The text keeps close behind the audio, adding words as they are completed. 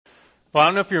Well, I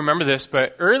don't know if you remember this,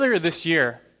 but earlier this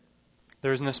year,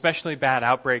 there was an especially bad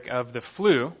outbreak of the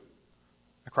flu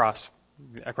across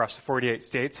the 48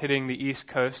 states, hitting the East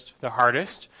Coast the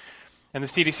hardest. And the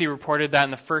CDC reported that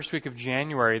in the first week of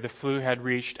January, the flu had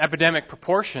reached epidemic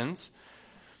proportions.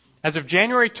 As of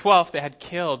January 12th, it had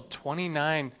killed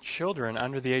 29 children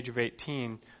under the age of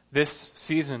 18 this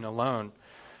season alone.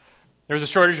 There was a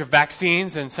shortage of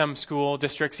vaccines, and some school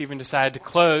districts even decided to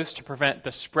close to prevent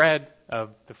the spread of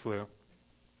the flu.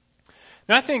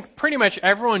 Now, I think pretty much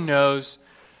everyone knows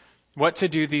what to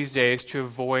do these days to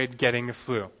avoid getting the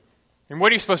flu. And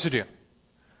what are you supposed to do?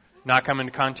 Not come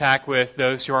into contact with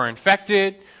those who are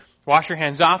infected. Wash your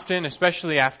hands often,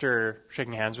 especially after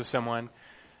shaking hands with someone.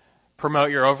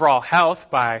 Promote your overall health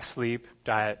by sleep,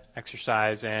 diet,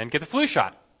 exercise, and get the flu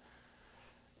shot.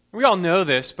 We all know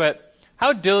this, but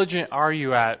how diligent are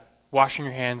you at washing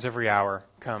your hands every hour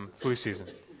come flu season?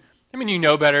 I mean, you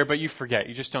know better, but you forget.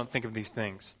 You just don't think of these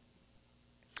things.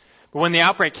 But when the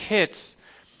outbreak hits,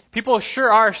 people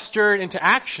sure are stirred into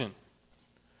action.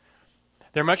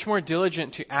 They're much more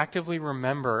diligent to actively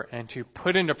remember and to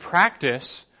put into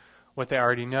practice what they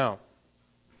already know.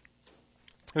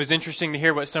 It was interesting to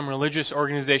hear what some religious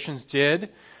organizations did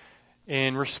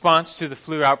in response to the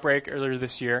flu outbreak earlier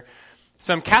this year.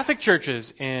 Some Catholic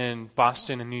churches in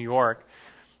Boston and New York,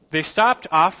 they stopped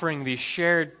offering the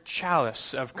shared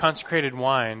chalice of consecrated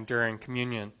wine during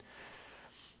communion.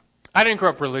 I didn't grow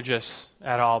up religious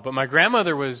at all, but my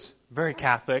grandmother was very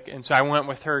Catholic, and so I went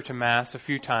with her to Mass a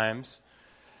few times.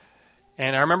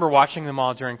 And I remember watching them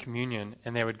all during communion,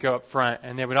 and they would go up front,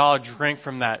 and they would all drink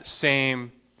from that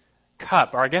same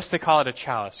cup, or I guess they call it a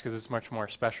chalice because it's much more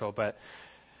special. And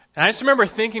I just remember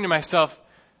thinking to myself,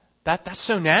 that's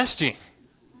so nasty.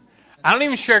 I don't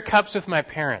even share cups with my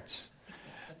parents,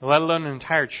 let alone an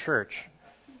entire church.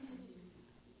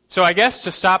 So I guess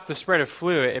to stop the spread of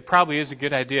flu, it probably is a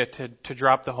good idea to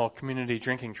drop the whole community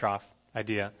drinking trough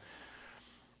idea.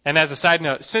 And as a side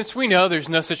note, since we know there's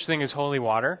no such thing as holy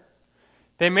water,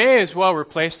 they may as well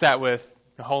replace that with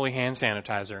a holy hand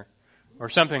sanitizer or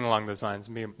something along those lines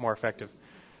and be more effective.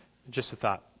 Just a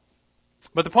thought.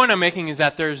 But the point I'm making is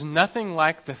that there's nothing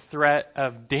like the threat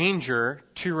of danger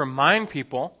to remind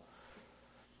people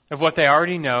of what they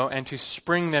already know and to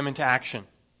spring them into action.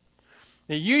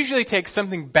 It usually takes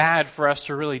something bad for us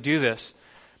to really do this,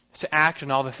 to act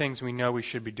on all the things we know we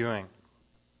should be doing.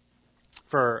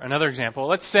 For another example,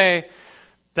 let's say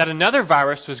that another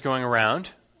virus was going around,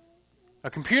 a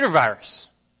computer virus.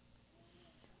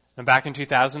 And back in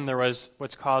 2000, there was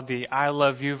what's called the I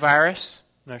Love You virus.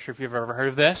 I'm not sure if you've ever heard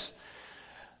of this.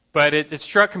 But it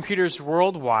struck computers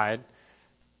worldwide.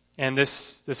 And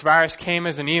this virus came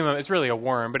as an email. It's really a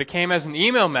worm, but it came as an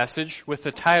email message with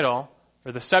the title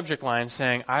or the subject line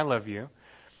saying, I love you,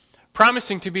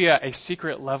 promising to be a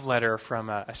secret love letter from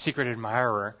a secret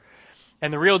admirer.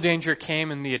 And the real danger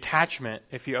came in the attachment.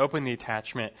 If you open the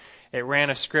attachment, it ran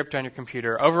a script on your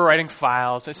computer, overwriting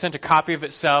files. It sent a copy of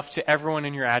itself to everyone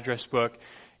in your address book.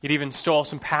 It even stole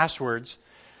some passwords.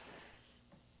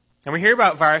 And we hear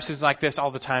about viruses like this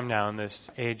all the time now in this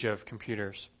age of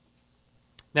computers.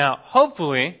 Now,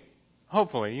 hopefully,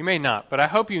 you may not, but I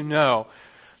hope you know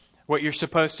what you're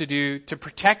supposed to do to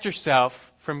protect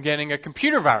yourself from getting a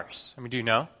computer virus. I mean, do you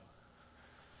know?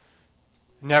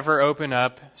 Never open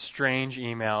up strange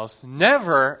emails.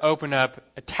 Never open up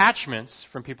attachments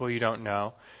from people you don't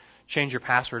know. Change your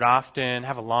password often.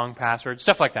 Have a long password.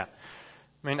 Stuff like that.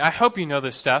 I mean, I hope you know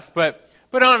this stuff, but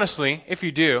honestly, if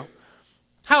you do,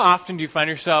 how often do you find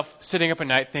yourself sitting up at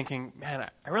night thinking, man,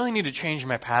 I really need to change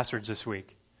my passwords this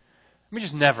week? I mean,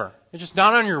 just never. It's just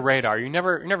not on your radar. You're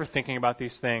never thinking about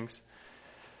these things.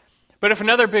 But if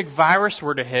another big virus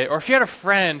were to hit, or if you had a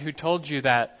friend who told you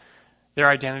that their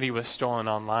identity was stolen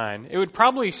online, it would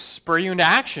probably spur you into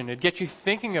action. It'd get you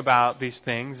thinking about these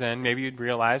things, and maybe you'd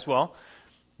realize, well,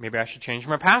 maybe I should change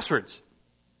my passwords.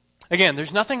 Again,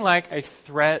 there's nothing like a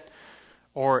threat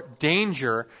or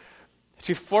danger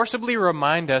to forcibly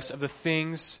remind us of the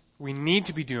things we need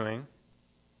to be doing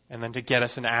and then to get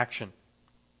us into action.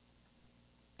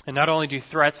 And not only do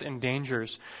threats and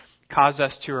dangers cause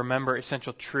us to remember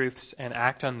essential truths and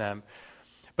act on them,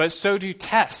 but so do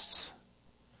tests.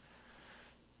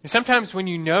 Sometimes when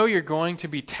you know you're going to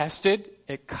be tested,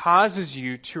 it causes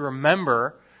you to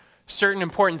remember certain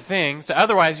important things that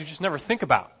otherwise you just never think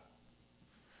about.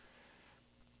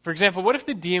 For example, what if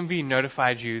the DMV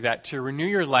notified you that to renew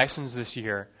your license this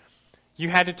year, you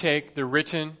had to take the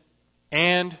written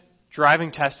and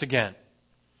driving test again?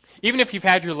 Even if you've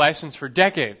had your license for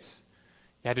decades,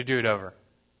 you had to do it over.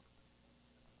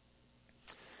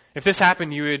 If this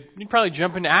happened, you'd probably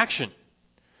jump into action.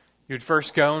 You'd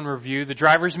first go and review the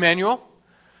driver's manual.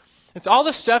 It's all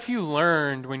the stuff you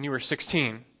learned when you were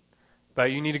 16,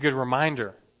 but you need a good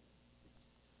reminder.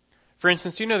 For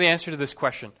instance, you know the answer to this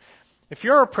question. If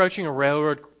you're approaching a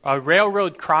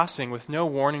railroad crossing with no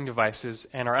warning devices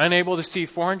and are unable to see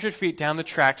 400 feet down the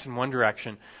tracks in one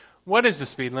direction, what is the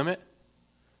speed limit?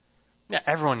 Yeah,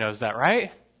 everyone knows that,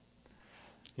 right?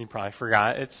 You probably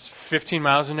forgot. It's 15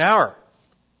 miles an hour.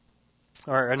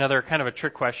 Or another kind of a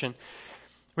trick question.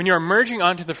 When you're merging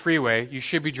onto the freeway, you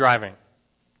should be driving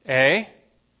A,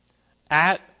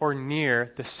 at or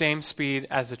near the same speed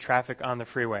as the traffic on the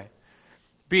freeway.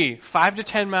 B, 5 to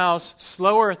 10 miles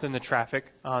slower than the traffic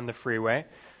on the freeway.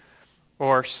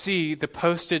 Or C, the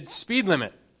posted speed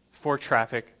limit for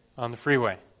traffic on the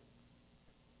freeway.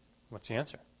 What's the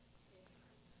answer?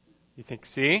 You think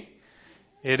C?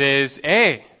 It is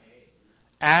A,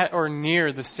 at or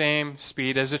near the same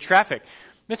speed as the traffic.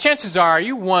 The chances are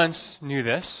you once knew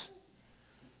this,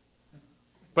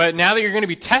 but now that you're going to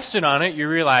be tested on it, you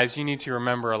realize you need to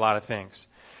remember a lot of things.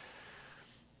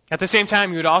 At the same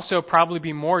time, you would also probably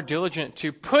be more diligent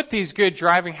to put these good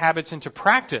driving habits into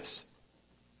practice.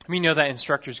 I mean, you know that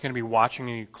instructor is going to be watching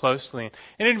you closely,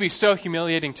 and it would be so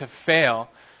humiliating to fail.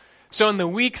 So in the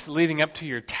weeks leading up to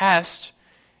your test,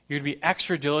 you'd be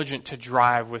extra diligent to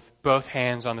drive with both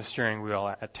hands on the steering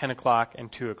wheel at 10 o'clock and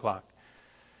 2 o'clock.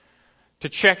 To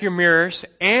check your mirrors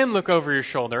and look over your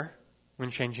shoulder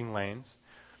when changing lanes.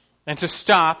 And to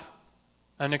stop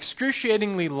an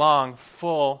excruciatingly long,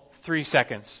 full 3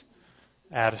 seconds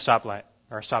at a stoplight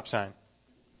or a stop sign.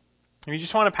 And you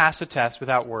just want to pass the test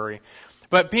without worry.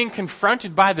 But being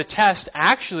confronted by the test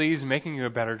actually is making you a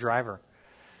better driver.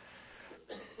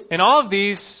 And all of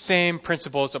these same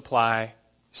principles apply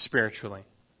spiritually.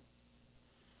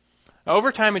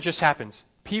 Over time, it just happens.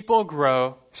 People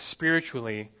grow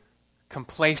spiritually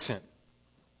complacent.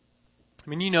 I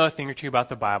mean, you know a thing or two about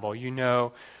the Bible. You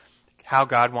know how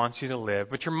God wants you to live,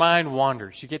 but your mind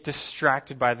wanders. You get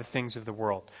distracted by the things of the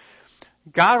world.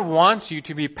 God wants you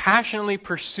to be passionately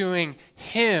pursuing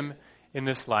Him in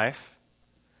this life,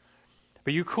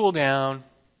 but you cool down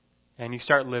and you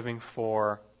start living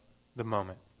for the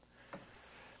moment.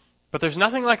 But there's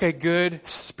nothing like a good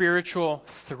spiritual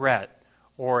threat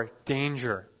or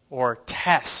danger or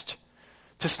test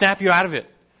to snap you out of it,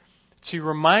 to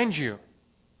remind you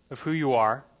of who you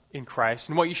are in Christ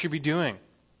and what you should be doing.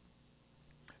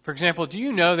 For example, do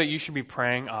you know that you should be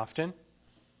praying often?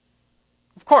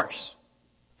 Of course.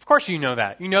 Of course you know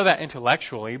that. You know that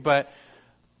intellectually, but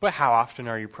how often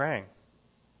are you praying?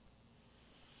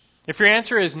 If your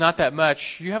answer is not that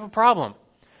much, you have a problem.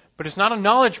 But it's not a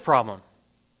knowledge problem.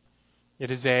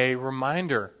 It is a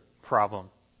reminder problem.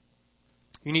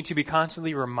 You need to be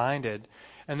constantly reminded,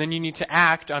 and then you need to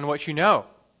act on what you know.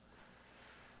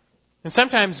 And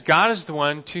sometimes God is the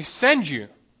one to send you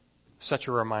such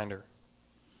a reminder.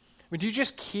 Would you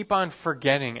just keep on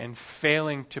forgetting and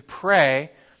failing to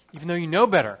pray even though you know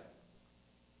better?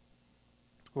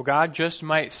 Well, God just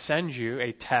might send you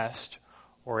a test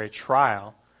or a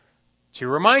trial to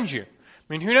remind you. I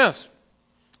mean, who knows?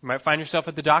 You might find yourself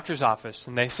at the doctor's office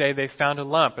and they say they found a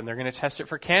lump and they're going to test it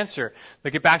for cancer.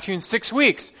 They'll get back to you in 6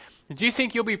 weeks. Do you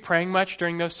think you'll be praying much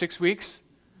during those 6 weeks?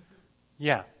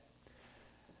 Yeah. I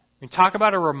mean, talk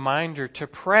about a reminder to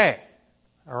pray,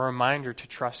 a reminder to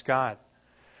trust God.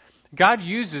 God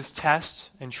uses tests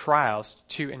and trials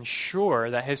to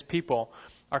ensure that His people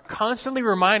are constantly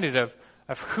reminded of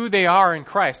who they are in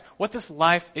Christ, what this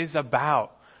life is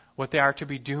about, what they are to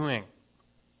be doing.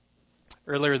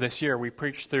 Earlier this year, we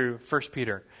preached through 1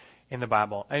 Peter in the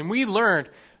Bible, and we learned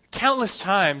countless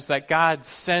times that God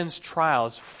sends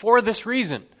trials for this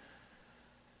reason.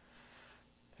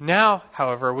 Now,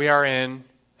 however, we are in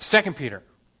 2 Peter,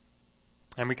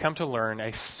 and we come to learn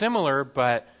a similar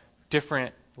but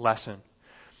different lesson.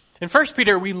 In 1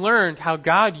 Peter, we learned how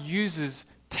God uses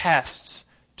tests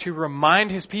to remind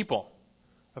His people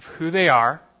of who they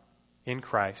are in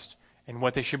Christ and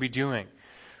what they should be doing.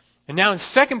 And now in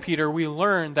 2 Peter, we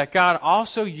learn that God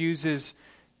also uses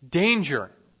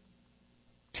danger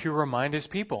to remind His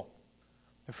people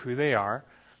of who they are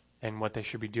and what they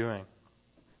should be doing.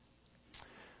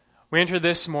 We enter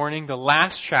this morning the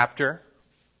last chapter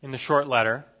in the short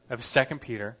letter of 2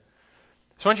 Peter.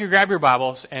 So why don't you grab your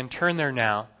Bibles and turn there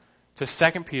now to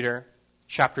 2 Peter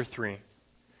chapter 3.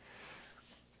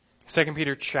 2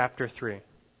 Peter chapter 3.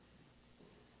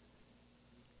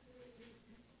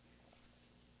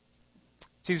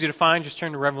 It's easy to find. Just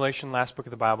turn to Revelation, last book of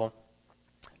the Bible.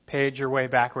 Page your way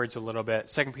backwards a little bit.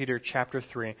 2 Peter chapter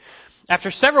 3.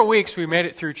 After several weeks, we made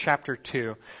it through chapter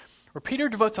 2, where Peter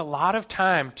devotes a lot of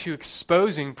time to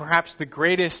exposing perhaps the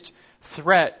greatest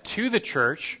threat to the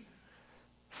church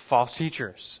false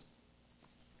teachers.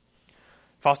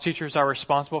 False teachers are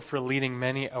responsible for leading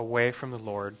many away from the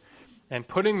Lord and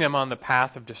putting them on the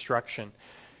path of destruction.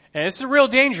 And it's a real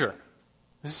danger.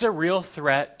 This is a real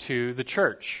threat to the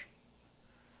church.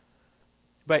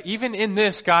 But even in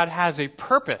this, God has a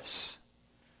purpose.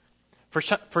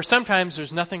 For sometimes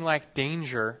there's nothing like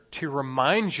danger to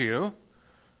remind you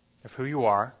of who you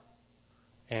are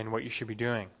and what you should be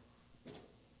doing.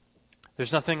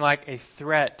 There's nothing like a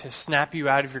threat to snap you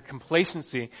out of your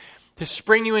complacency, to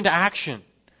spring you into action.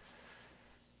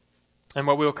 And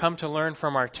what we'll come to learn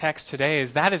from our text today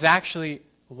is that is actually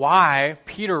why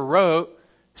Peter wrote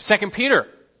 2 Peter.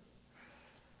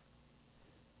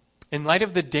 In light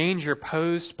of the danger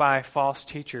posed by false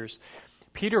teachers,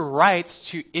 Peter writes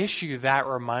to issue that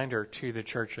reminder to the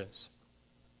churches.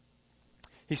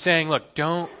 He's saying, look,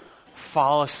 don't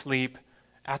fall asleep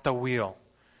at the wheel.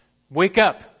 Wake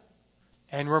up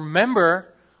and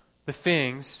remember the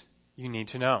things you need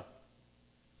to know.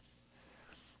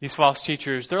 These false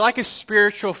teachers, they're like a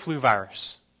spiritual flu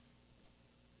virus,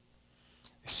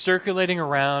 circulating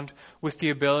around with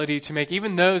the ability to make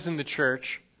even those in the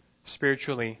church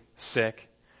spiritually sick,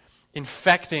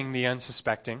 infecting the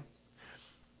unsuspecting.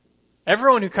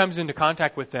 Everyone who comes into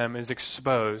contact with them is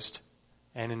exposed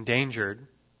and endangered.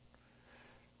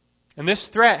 And this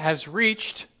threat has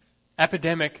reached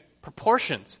epidemic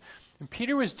proportions. And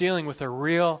Peter was dealing with a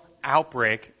real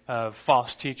outbreak of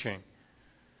false teaching.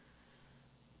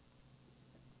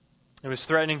 It was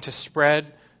threatening to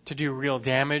spread, to do real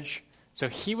damage. So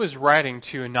he was writing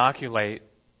to inoculate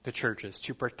the churches,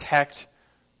 to protect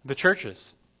the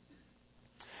churches.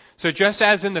 So just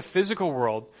as in the physical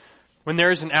world, when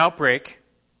there is an outbreak,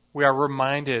 we are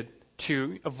reminded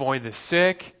to avoid the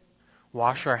sick,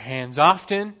 wash our hands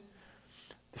often.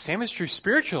 The same is true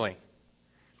spiritually.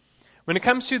 When it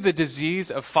comes to the disease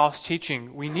of false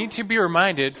teaching, we need to be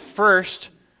reminded, first,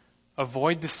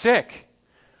 avoid the sick.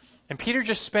 And Peter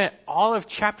just spent all of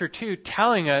chapter 2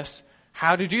 telling us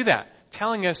how to do that,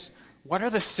 telling us what are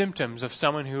the symptoms of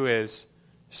someone who is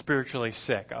spiritually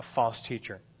sick, a false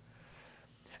teacher.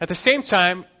 At the same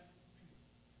time,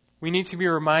 we need to be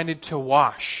reminded to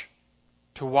wash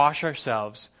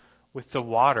ourselves with the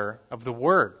water of the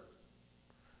Word.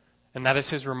 And that is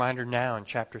his reminder now in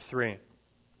chapter 3.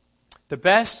 The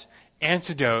best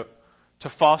antidote to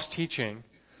false teaching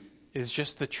is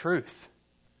just the truth.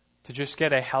 To just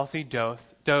get a healthy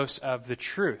dose of the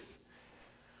truth.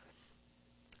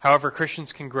 However,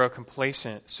 Christians can grow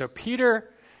complacent. So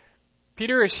Peter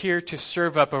is here to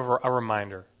serve up a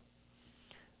reminder.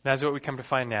 That's what we come to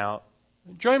find now.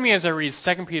 Join me as I read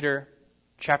 2 Peter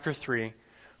chapter 3,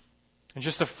 and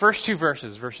just the first two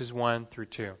verses, verses 1 through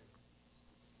 2.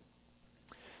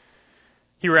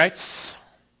 He writes,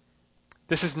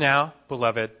 "This is now,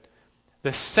 beloved,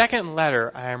 the second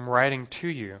letter I am writing to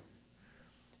you,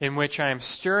 in which I am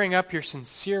stirring up your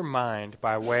sincere mind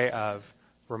by way of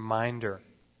reminder,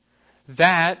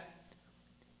 that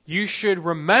you should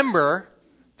remember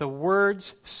the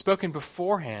words spoken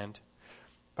beforehand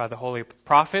by the holy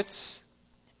prophets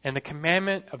and the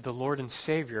commandment of the Lord and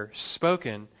Savior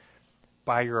spoken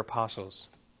by your apostles."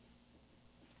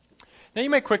 Now you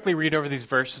might quickly read over these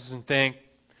verses and think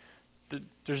that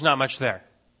there's not much there.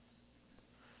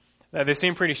 They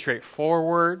seem pretty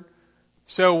straightforward.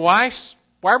 So why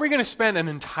are we going to spend an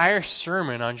entire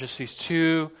sermon on just these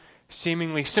two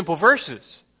seemingly simple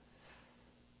verses?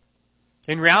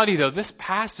 In reality, though, this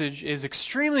passage is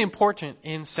extremely important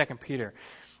in 2 Peter.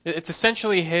 It's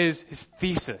essentially his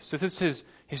thesis. This is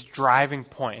his driving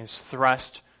point, his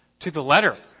thrust to the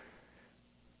letter.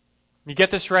 You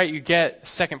get this right, you get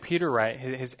 2 Peter right,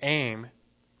 his aim,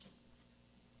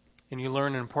 and you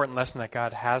learn an important lesson that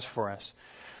God has for us.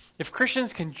 If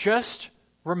Christians can just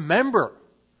remember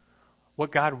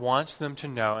what God wants them to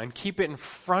know and keep it in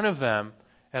front of them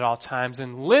at all times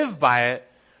and live by it,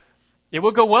 it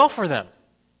will go well for them.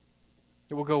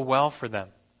 It will go well for them.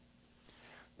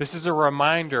 This is a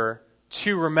reminder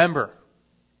to remember,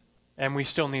 and we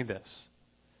still need this.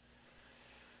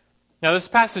 Now, this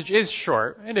passage is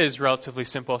short. It is relatively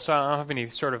simple, so I don't have any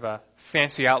sort of a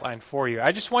fancy outline for you.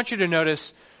 I just want you to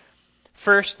notice,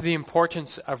 first, the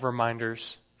importance of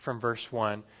reminders from verse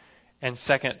 1, and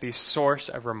second, the source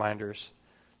of reminders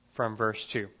from verse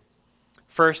 2.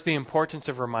 First, the importance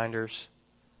of reminders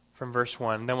from verse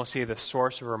 1, and then we'll see the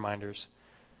source of reminders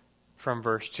from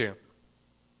verse 2.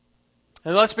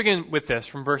 And let's begin with this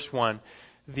from verse 1,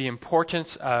 the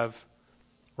importance of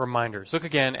reminders. Look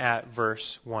again at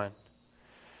verse 1.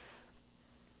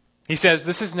 He says,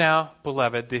 "This is now,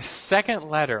 beloved, the second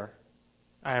letter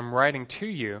I am writing to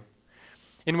you,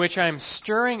 in which I am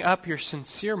stirring up your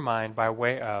sincere mind by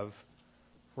way of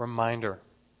reminder.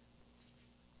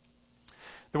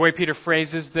 The way Peter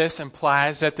phrases this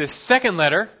implies that this second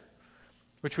letter,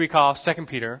 which we call 2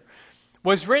 Peter,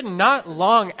 was written not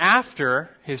long after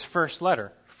his first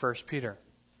letter, 1 Peter.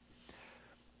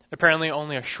 Apparently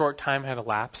only a short time had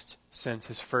elapsed since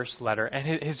his first letter,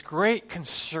 and his great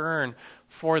concern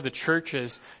for the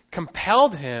churches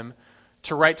compelled him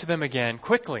to write to them again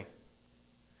quickly.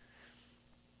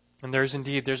 And there's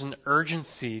an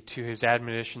urgency to his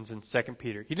admonitions in 2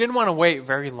 Peter. He didn't want to wait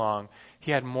very long.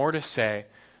 He had more to say,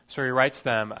 so he writes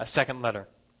them a second letter.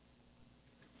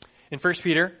 In 1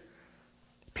 Peter,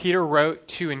 Peter wrote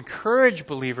to encourage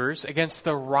believers against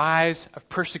the rise of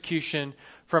persecution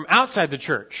from outside the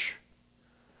church.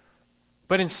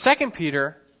 But in 2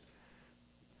 Peter,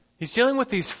 he's dealing with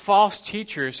these false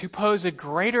teachers who pose a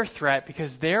greater threat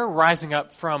because they're rising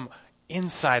up from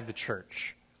inside the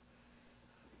church.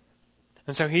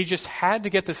 And so he just had to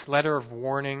get this letter of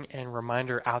warning and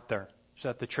reminder out there so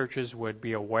that the churches would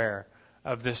be aware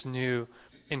of this new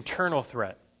internal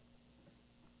threat.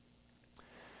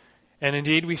 And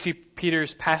indeed, we see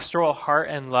Peter's pastoral heart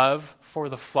and love for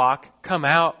the flock come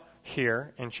out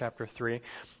here in chapter 3.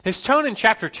 His tone in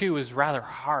chapter 2 was rather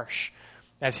harsh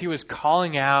as he was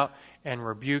calling out and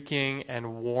rebuking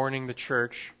and warning the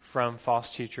church from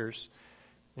false teachers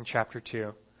in chapter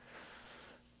 2.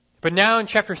 But now in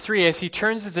chapter 3, as he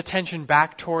turns his attention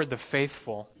back toward the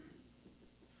faithful,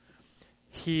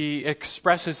 he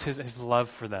expresses his love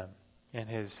for them and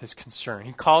his concern.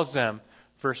 He calls them,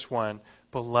 verse 1,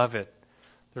 beloved.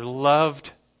 They're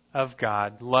loved of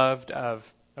God, loved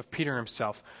of Peter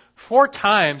himself. 4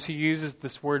 times he uses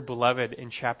this word beloved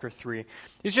in chapter 3.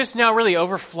 He's just now really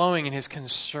overflowing in his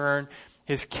concern,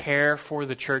 his care for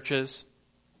the churches.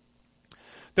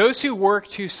 Those who work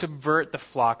to subvert the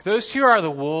flock, those who are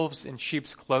the wolves in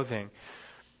sheep's clothing,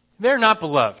 they're not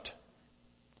beloved.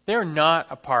 They're not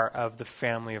a part of the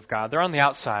family of God. They're on the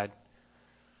outside.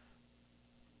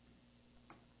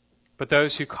 But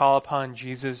those who call upon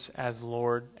Jesus as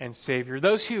Lord and Savior,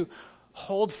 those who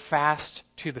hold fast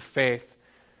to the faith,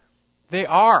 they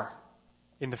are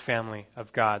in the family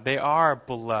of God. They are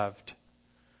beloved,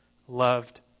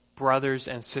 loved brothers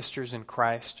and sisters in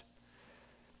Christ.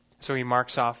 So he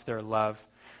marks off their love.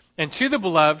 And to the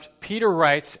beloved, Peter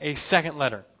writes a second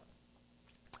letter.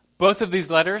 Both of these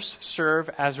letters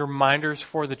serve as reminders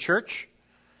for the church.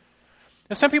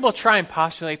 Now, some people try and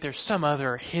postulate there's some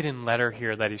other hidden letter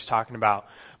here that he's talking about.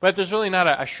 But there's really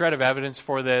not a shred of evidence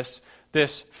for this.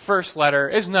 This first letter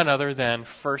is none other than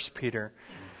 1 Peter.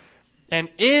 And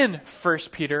in 1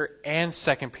 Peter and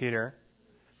 2 Peter,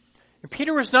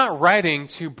 Peter was not writing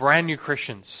to brand new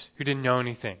Christians who didn't know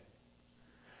anything.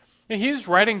 He was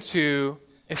writing to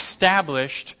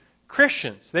established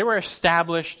Christians. They were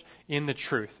established in the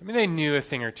truth. I mean, they knew a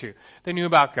thing or two. They knew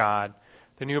about God.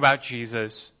 They knew about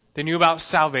Jesus. They knew about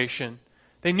salvation.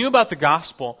 They knew about the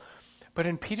gospel. But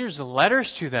in Peter's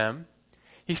letters to them,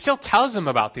 he still tells them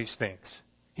about these things.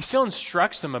 He still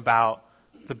instructs them about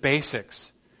the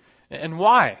basics. And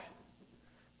why?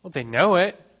 Well, they know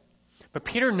it. But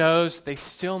Peter knows they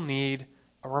still need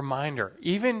a reminder.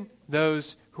 Even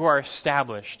those who are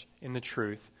established in the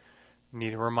truth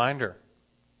need a reminder.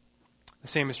 The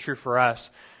same is true for us.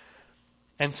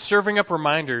 And serving up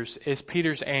reminders is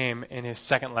Peter's aim in his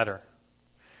second letter.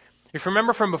 If you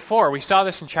remember from before, we saw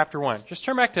this in chapter 1. Just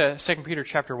turn back to 2 Peter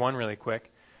chapter 1 really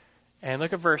quick and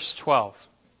look at verse 12.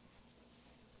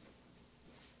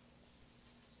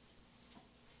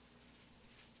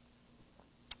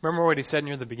 Remember what he said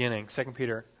near the beginning, 2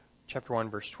 Peter chapter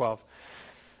 1, verse 12.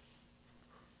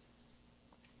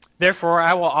 Therefore,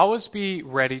 I will always be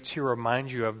ready to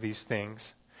remind you of these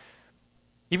things,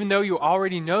 even though you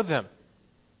already know them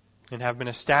and have been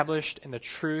established in the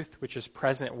truth which is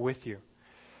present with you.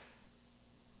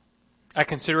 I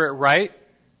consider it right,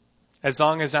 as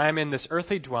long as I am in this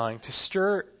earthly dwelling, to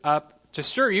stir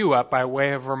you up by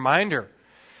way of reminder,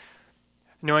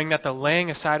 knowing that the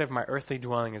laying aside of my earthly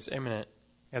dwelling is imminent,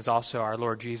 as also our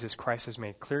Lord Jesus Christ has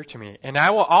made clear to me. And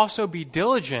I will also be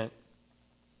diligent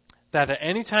that at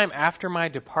any time after my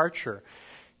departure,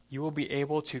 you will be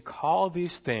able to call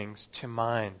these things to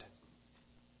mind.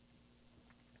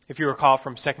 If you recall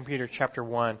from 2 Peter chapter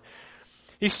 1,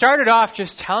 he started off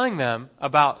just telling them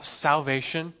about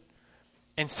salvation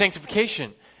and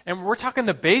sanctification. And we're talking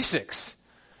the basics,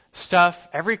 stuff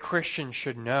every Christian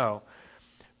should know.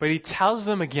 But he tells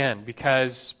them again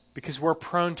because we're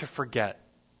prone to forget.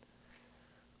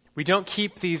 We don't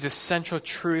keep these essential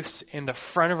truths in the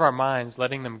front of our minds,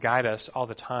 letting them guide us all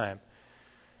the time.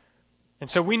 And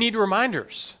so we need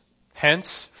reminders.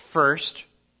 Hence, 1st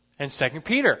and 2nd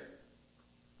Peter.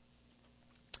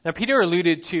 Now, Peter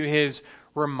alluded to his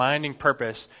reminding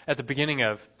purpose at the beginning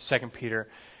of 2 Peter.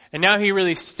 And now he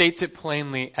really states it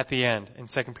plainly at the end in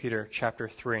 2 Peter chapter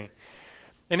 3.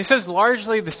 And he says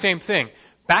largely the same thing.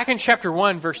 Back in chapter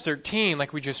 1, verse 13,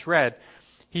 like we just read,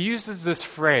 he uses this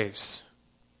phrase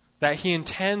that he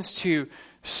intends to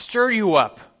stir you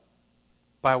up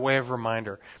by way of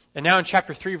reminder. And now in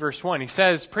chapter 3, verse 1, he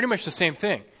says pretty much the same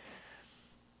thing.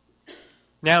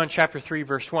 Now in chapter 3,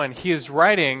 verse 1, he is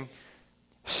writing,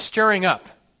 stirring up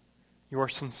your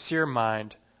sincere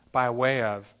mind by way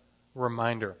of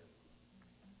reminder.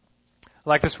 I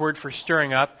like this word for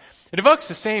stirring up. It evokes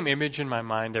the same image in my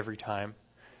mind every time.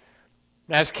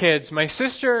 As kids, my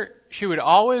sister, she would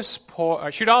always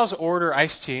order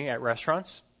iced tea at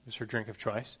restaurants. It was her drink of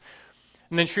choice.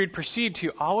 And then she would proceed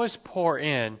to always pour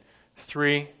in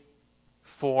 3,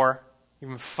 4,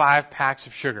 even 5 packs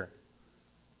of sugar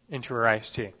into her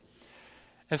iced tea.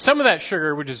 And some of that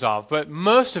sugar would dissolve, but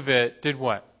most of it did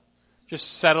what?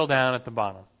 Just settle down at the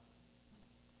bottom.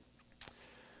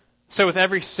 So with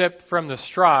every sip from the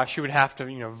straw, she would have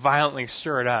to, violently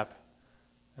stir it up.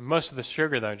 And most of the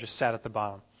sugar, though, just sat at the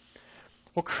bottom.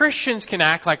 Well, Christians can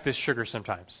act like this sugar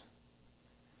sometimes.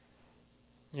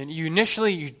 And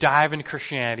initially, you dive into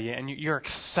Christianity, and you're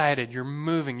excited, you're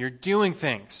moving, you're doing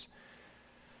things.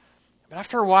 But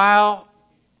after a while,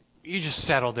 you just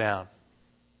settle down.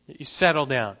 You settle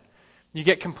down. You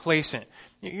get complacent.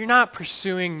 You're not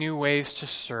pursuing new ways to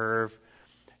serve.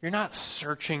 You're not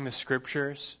searching the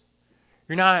Scriptures.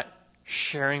 You're not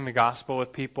sharing the gospel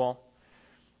with people.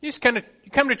 You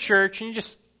come to church and you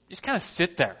just kind of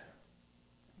sit there.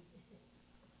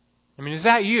 I mean, is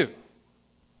that you?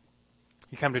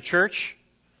 You come to church,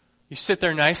 you sit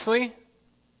there nicely,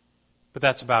 but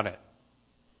that's about it.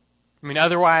 I mean,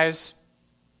 otherwise,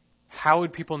 how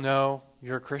would people know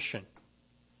you're a Christian?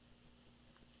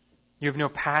 You have no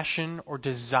passion or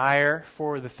desire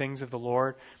for the things of the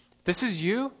Lord. If this is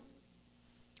you,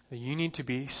 then you need to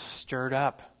be stirred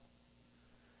up.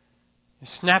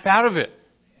 Snap out of it.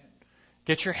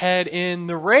 Get your head in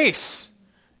the race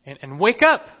and wake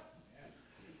up.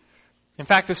 In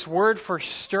fact, this word for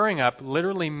stirring up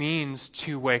literally means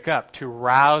to wake up, to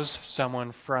rouse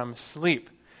someone from sleep.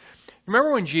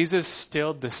 Remember when Jesus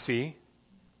stilled the sea?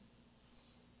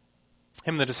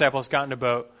 Him and the disciples got in a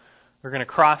boat. They're going to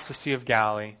cross the Sea of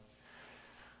Galilee.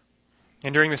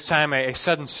 And during this time, a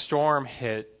sudden storm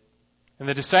hit. And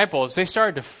the disciples, they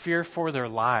started to fear for their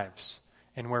lives.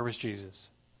 And where was Jesus?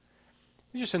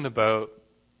 He was just in the boat,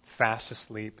 fast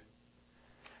asleep.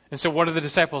 And so what did the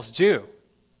disciples do?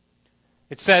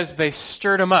 It says they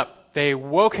stirred him up. They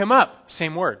woke him up.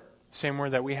 Same word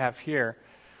that we have here.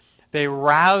 They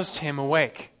roused him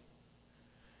awake.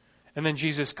 And then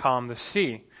Jesus calmed the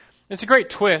sea. It's a great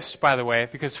twist, by the way,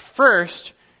 because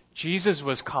first, Jesus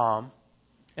was calm,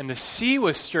 and the sea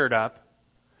was stirred up,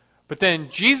 but then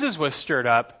Jesus was stirred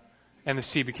up, and the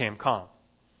sea became calm.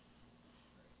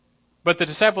 But the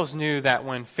disciples knew that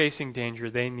when facing danger,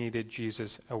 they needed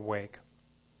Jesus awake.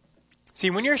 See,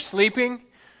 when you're sleeping,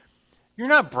 you're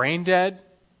not brain dead,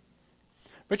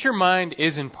 but your mind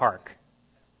is in park.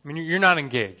 I mean, you're not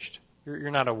engaged.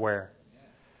 You're not aware.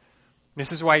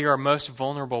 This is why you are most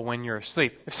vulnerable when you're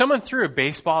asleep. If someone threw a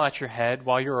baseball at your head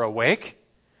while you're awake,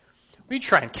 you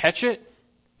try and catch it.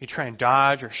 You try and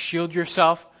dodge or shield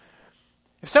yourself.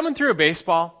 If someone threw a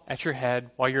baseball at your head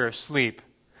while you're asleep,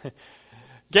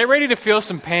 get ready to feel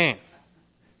some pain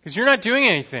because you're not doing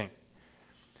anything.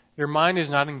 Your mind is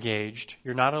not engaged.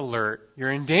 You're not alert.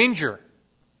 You're in danger.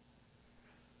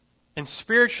 And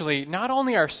spiritually, not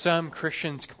only are some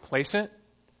Christians complacent,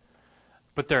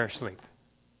 but they're asleep.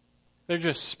 They're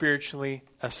just spiritually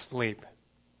asleep.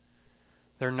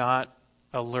 They're not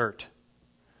alert.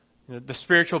 The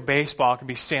spiritual baseball can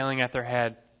be sailing at their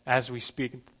head as we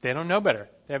speak. They don't know better.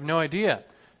 They have no idea.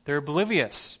 They're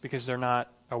oblivious because they're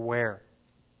not aware.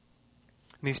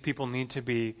 And these people need to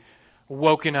be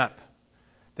woken up.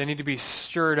 They need to be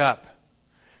stirred up.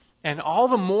 And all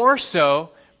the more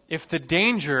so if the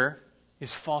danger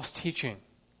is false teaching.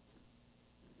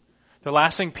 The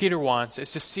last thing Peter wants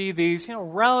is to see these,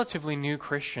 relatively new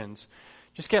Christians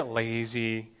just get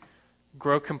lazy,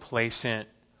 grow complacent,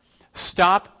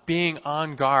 stop being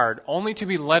on guard, only to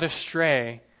be led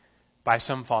astray by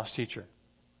some false teacher.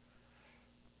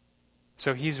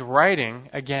 So he's writing,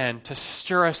 again, to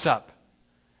stir us up,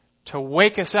 to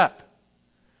wake us up.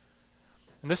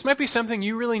 And this might be something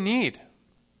you really need.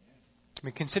 I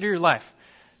mean, consider your life.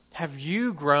 Have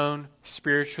you grown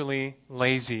spiritually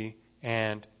lazy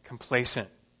and complacent?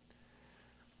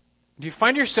 Do you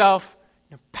find yourself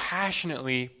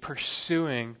passionately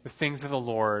pursuing the things of the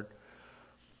Lord?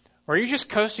 Or are you just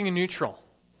coasting in neutral?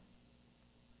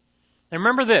 And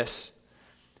remember this,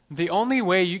 The only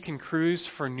way you can cruise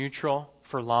for neutral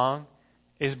for long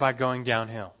is by going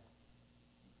downhill.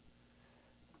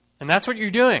 And that's what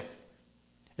you're doing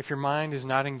if your mind is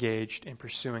not engaged in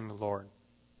pursuing the Lord.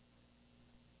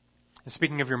 And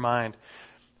speaking of your mind,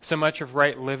 so much of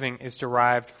right living is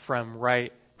derived from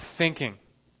right thinking.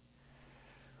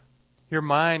 Your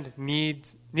mind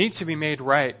needs to be made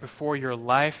right before your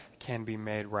life can be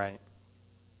made right.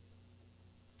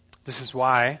 This is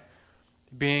why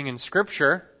being in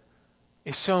Scripture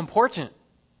is so important.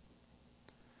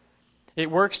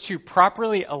 It works to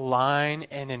properly align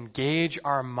and engage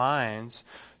our minds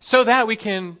so that we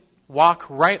can walk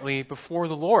rightly before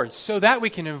the Lord, so that we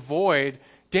can avoid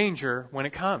danger when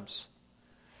it comes.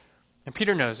 And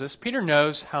Peter knows this. Peter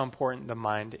knows how important the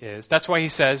mind is. That's why he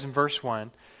says in verse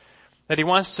 1 that he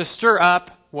wants to stir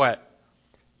up what?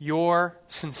 Your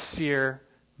sincere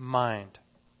mind.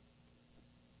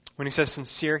 When he says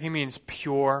sincere, he means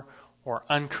pure or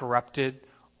uncorrupted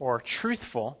or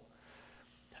truthful.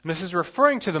 And this is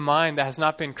referring to the mind that has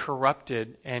not been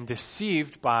corrupted and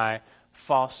deceived by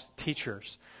false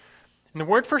teachers. And the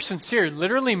word for sincere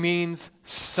literally means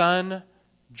son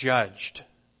judged.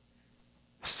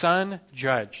 Son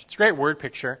judged. It's a great word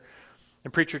picture.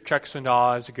 And preacher Chuck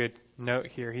Swindoll has a good note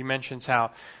here. He mentions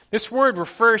how this word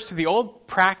refers to the old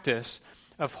practice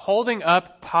of holding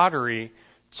up pottery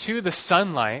to the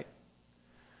sunlight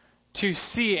to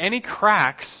see any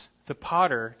cracks the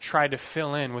potter tried to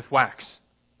fill in with wax.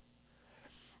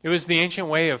 It was the ancient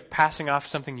way of passing off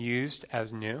something used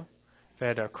as new. If they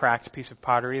had a cracked piece of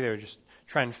pottery, they would just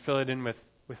try and fill it in with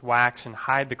wax and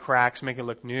hide the cracks, make it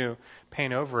look new,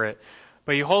 paint over it.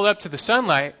 But you hold it up to the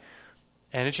sunlight,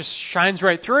 and it just shines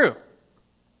right through.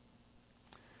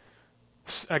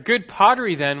 A good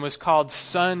pottery then was called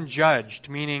sun-judged,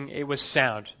 meaning it was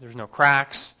sound. There's no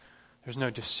cracks. There's no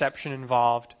deception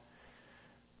involved.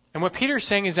 And what Peter's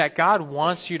saying is that God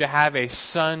wants you to have a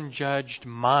sun-judged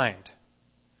mind.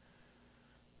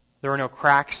 There are no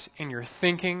cracks in your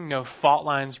thinking, no fault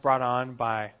lines brought on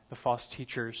by the false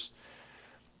teachers.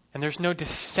 And there's no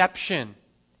deception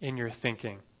in your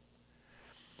thinking.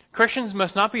 Christians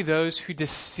must not be those who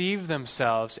deceive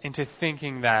themselves into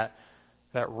thinking that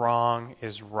wrong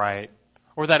is right,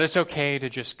 or that it's okay to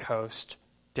just coast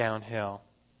downhill.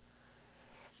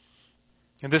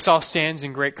 And this all stands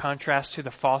in great contrast to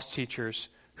the false teachers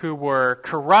who were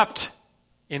corrupt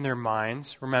in their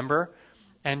minds, remember,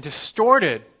 and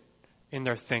distorted in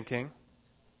their thinking.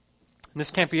 And this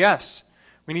can't be us.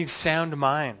 We need sound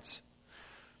minds.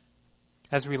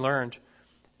 As we learned,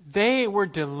 they were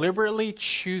deliberately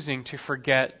choosing to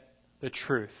forget the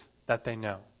truth that they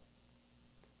know.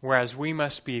 Whereas we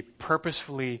must be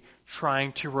purposefully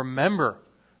trying to remember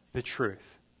the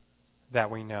truth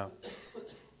that we know.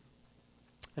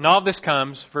 And all of this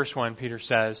comes, verse 1, Peter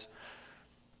says,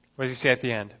 what does he say at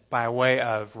the end? By way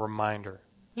of reminder.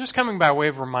 It's just coming by way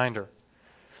of reminder.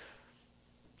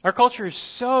 Our culture is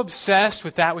so obsessed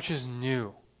with that which is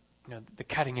new. The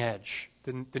cutting edge,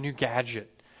 the new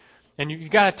gadget. And you've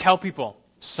got to tell people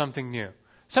something new.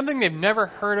 Something they've never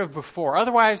heard of before.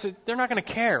 Otherwise, they're not going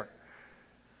to care.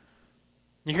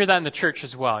 You hear that in the church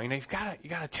as well. You've got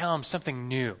to tell them something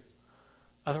new.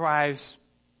 Otherwise,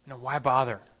 why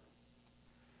bother?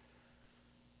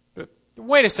 But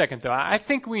wait a second, though. I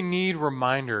think we need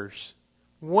reminders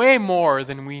way more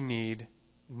than we need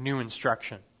new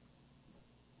instruction.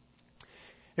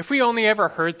 If we only ever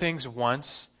heard things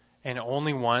once and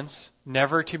only once,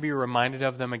 never to be reminded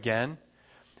of them again,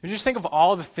 just think of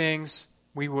all the things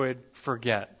we would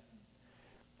forget.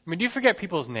 Do you forget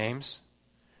people's names?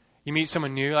 You meet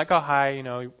someone new, like, oh, hi,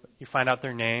 you find out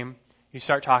their name. You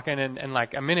start talking, and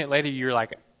like a minute later, you're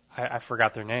like, I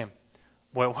forgot their name.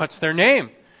 Well, what's their name?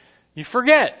 You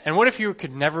forget. And what if you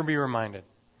could never be reminded?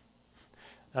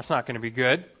 That's not going to be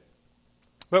good.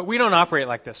 But we don't operate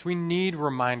like this. We need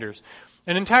reminders.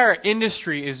 An entire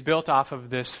industry is built off of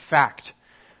this fact.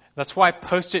 That's why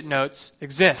Post-it notes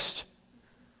exist.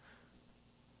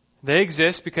 They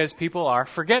exist because people are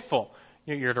forgetful.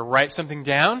 You're to write something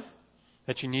down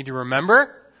that you need to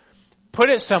remember, put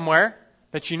it somewhere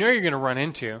that you know you're going to run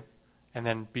into, and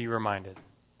then be reminded.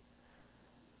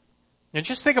 Now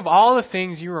just think of all the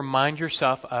things you remind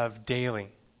yourself of daily.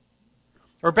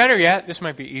 Or better yet, this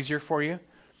might be easier for you.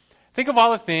 Think of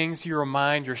all the things you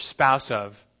remind your spouse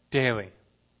of daily,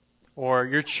 or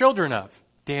your children of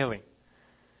daily.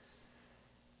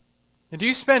 And do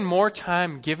you spend more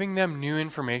time giving them new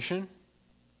information,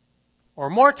 or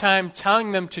more time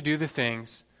telling them to do the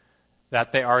things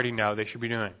that they already know they should be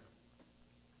doing?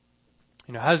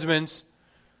 Husbands,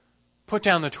 put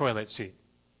down the toilet seat.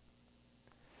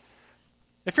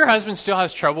 If your husband still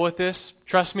has trouble with this,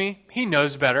 trust me, he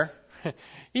knows better.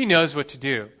 He knows what to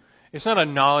do. It's not a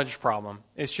knowledge problem.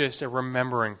 It's just a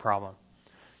remembering problem.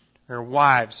 Or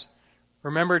wives,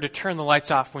 remember to turn the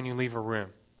lights off when you leave a room.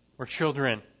 Or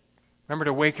children, remember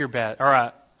to wake your bed.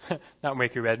 Or, not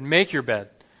wake your bed, make your bed.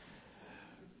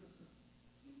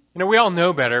 We all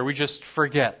know better. We just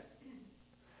forget.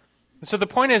 And so the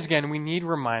point is, again, we need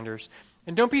reminders.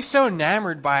 And don't be so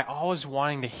enamored by always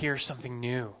wanting to hear something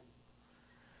new.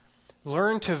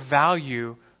 Learn to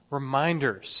value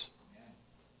reminders.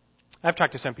 I've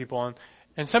talked to some people,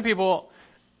 and some people,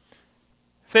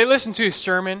 if they listen to a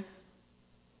sermon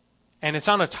and it's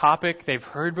on a topic they've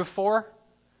heard before,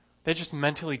 they just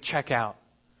mentally check out.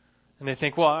 And they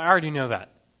think, well, I already know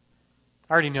that.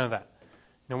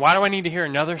 Now, why do I need to hear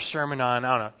another sermon on, I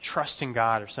don't know, trusting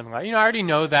God or something like that? I already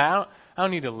know that. I don't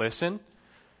need to listen.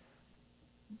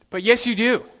 But yes, you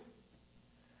do.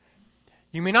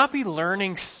 You may not be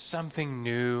learning something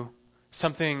new,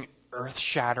 something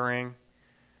earth-shattering,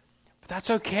 but that's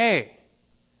okay.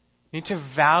 You need to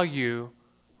value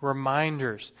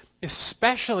reminders,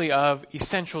 especially of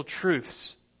essential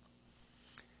truths.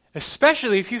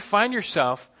 Especially if you find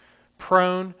yourself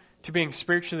prone to being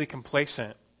spiritually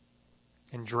complacent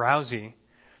and drowsy.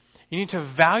 You need to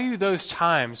value those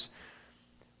times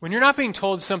when you're not being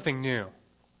told something new,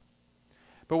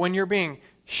 but when you're being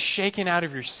shaken out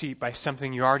of your seat by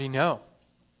something you already know.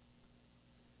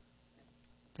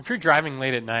 If you're driving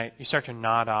late at night, you start to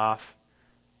nod off,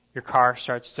 your car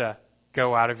starts to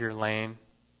go out of your lane.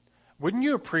 Wouldn't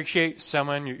you appreciate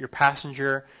someone, your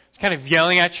passenger, is kind of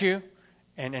yelling at you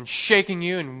and shaking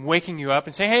you and waking you up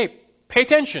and say, hey, pay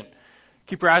attention.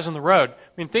 Keep your eyes on the road.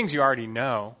 Things you already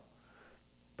know,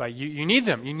 but you need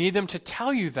them. You need them to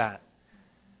tell you that.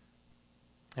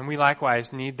 And we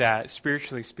likewise need that,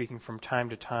 spiritually speaking, from time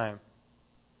to time.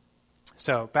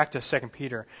 So, back to 2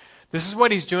 Peter. This is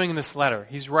what he's doing in this letter.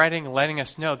 He's writing, letting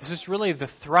us know. This is really the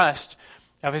thrust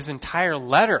of his entire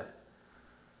letter.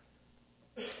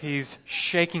 He's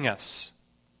shaking us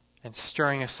and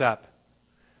stirring us up.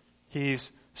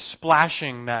 He's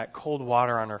splashing that cold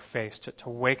water on our face to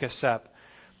wake us up.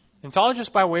 And it's all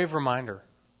just by way of reminder.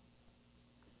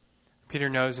 Peter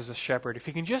knows as a shepherd, if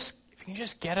he can just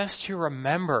get us to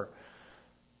remember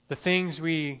the things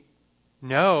we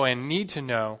know and need to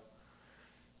know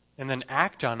and then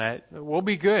act on it, we'll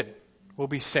be good. We'll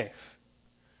be safe.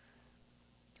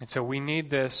 And so we need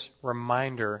this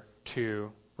reminder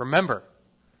to remember.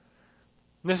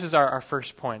 And this is our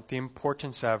first point, the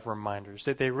importance of reminders,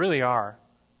 that they really are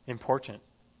important.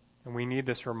 And we need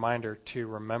this reminder to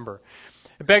remember.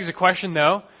 It begs a question,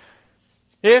 though.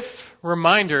 If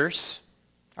reminders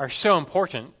are so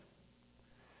important,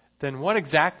 then what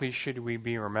exactly should we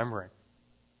be remembering?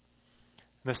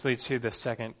 This leads to the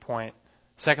second point.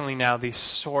 Secondly, now, the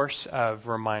source of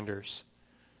reminders.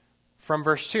 From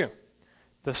verse 2.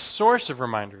 The source of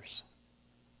reminders.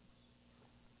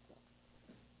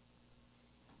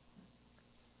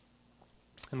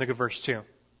 And look at verse 2.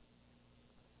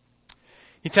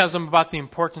 He tells them about the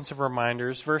importance of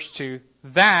reminders. Verse 2,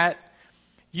 that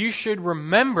you should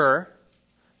remember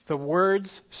the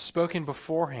words spoken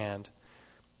beforehand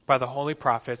by the holy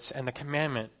prophets and the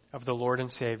commandment of the Lord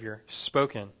and Savior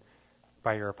spoken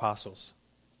by your apostles.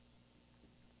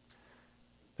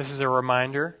 This is a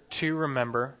reminder to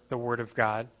remember the Word of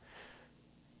God.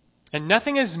 And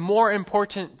nothing is more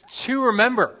important to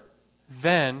remember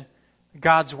than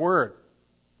God's Word,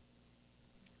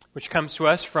 which comes to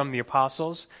us from the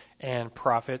apostles and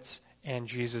prophets and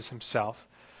Jesus himself.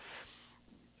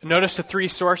 Notice the three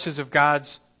sources of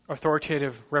God's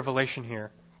authoritative revelation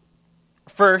here.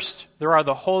 First, there are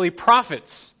the holy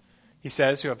prophets, he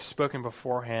says, who have spoken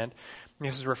beforehand. And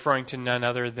this is referring to none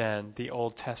other than the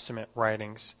Old Testament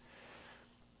writings.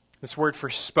 This word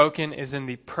for spoken is in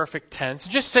the perfect tense. It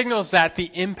just signals that the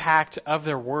impact of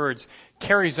their words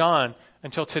carries on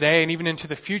until today and even into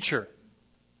the future.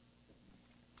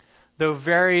 Though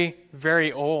very,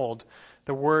 very old,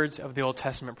 the words of the Old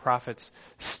Testament prophets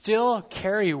still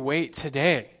carry weight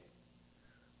today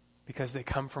because they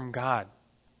come from God.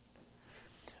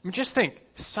 Just think,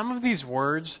 some of these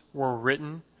words were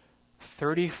written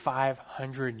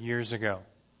 3,500 years ago.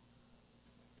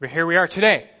 But here we are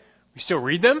today. We still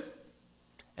read them,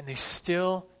 and they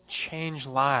still change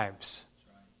lives.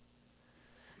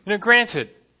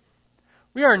 Granted,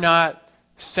 we are not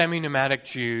semi-nomadic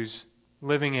Jews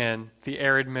living in the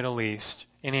arid Middle East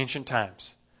in ancient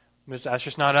times. That's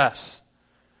just not us.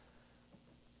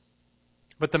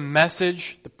 But the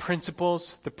message, the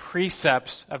principles, the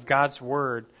precepts of God's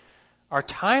Word are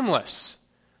timeless,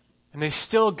 and they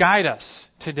still guide us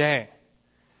today.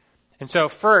 And so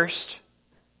first,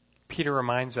 Peter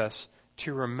reminds us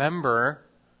to remember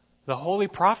the holy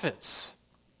prophets.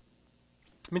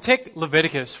 I mean, take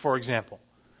Leviticus, for example,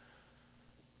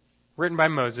 written by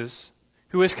Moses,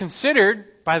 who is considered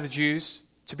by the Jews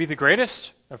to be the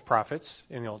greatest of prophets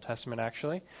in the Old Testament,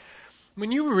 actually.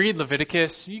 When you read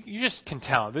Leviticus, you just can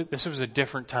tell that this was a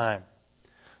different time.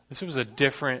 This was a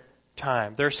different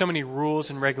time. There are so many rules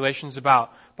and regulations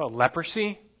about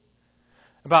leprosy,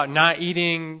 about not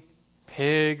eating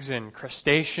pigs and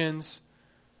crustaceans,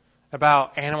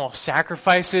 about animal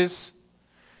sacrifices.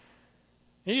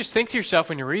 And you just think to yourself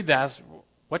when you read that,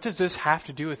 what does this have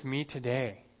to do with me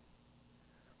today?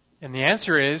 And the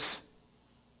answer is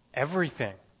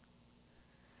everything.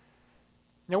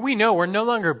 Now we know we're no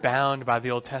longer bound by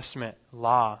the Old Testament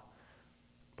law,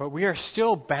 but we are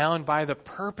still bound by the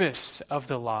purpose of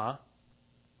the law,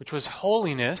 which was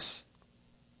holiness.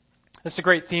 That's the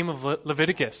great theme of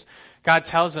Leviticus. God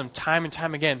tells them time and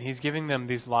time again, He's giving them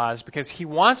these laws because He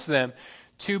wants them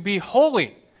to be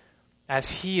holy as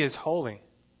He is holy.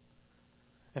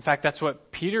 In fact, that's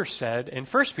what Peter said in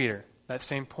 1 Peter, that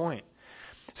same point.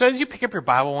 So as you pick up your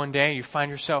Bible one day, you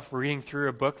find yourself reading through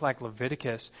a book like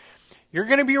Leviticus, you're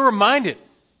going to be reminded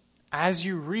as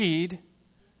you read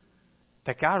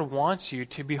that God wants you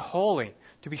to be holy,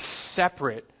 to be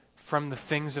separate from the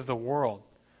things of the world.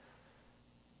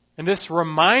 And this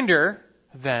reminder,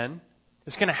 then,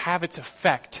 is going to have its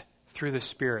effect through the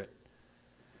Spirit.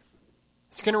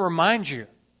 It's going to remind you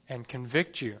and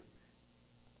convict you.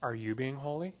 Are you being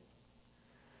holy?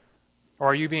 Or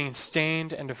are you being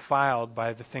stained and defiled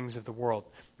by the things of the world?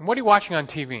 And what are you watching on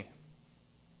TV?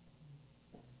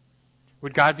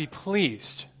 Would God be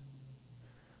pleased?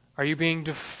 Are you being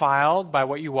defiled by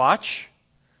what you watch,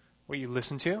 what you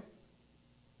listen to,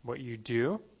 what you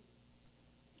do?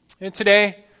 And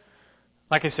today,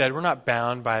 like I said, we're not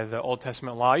bound by the Old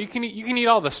Testament law. You can eat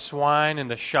all the swine and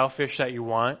the shellfish that you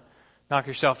want, knock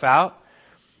yourself out,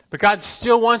 but God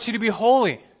still wants you to be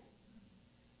holy.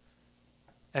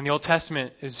 And the Old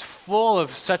Testament is full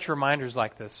of such reminders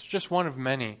like this, just one of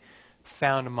many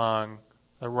found among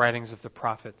the writings of the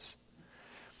prophets.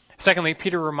 Secondly,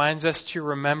 Peter reminds us to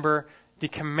remember the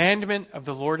commandment of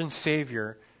the Lord and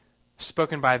Savior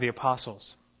spoken by the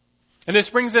apostles. And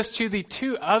this brings us to the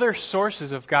two other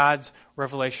sources of God's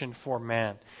revelation for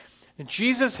man. And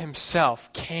Jesus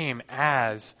Himself came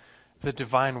as the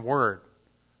divine Word,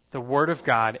 the Word of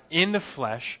God in the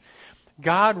flesh.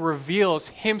 God reveals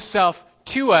Himself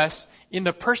to us in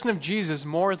the person of Jesus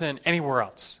more than anywhere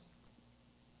else.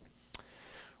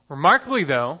 Remarkably,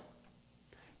 though,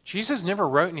 Jesus never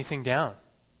wrote anything down.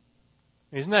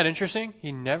 Isn't that interesting?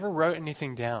 He never wrote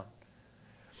anything down.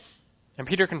 And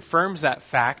Peter confirms that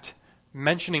fact,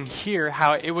 mentioning here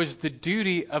how it was the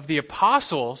duty of the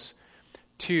apostles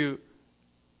to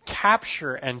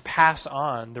capture and pass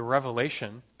on the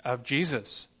revelation of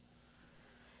Jesus.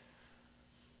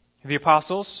 The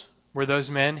apostles were those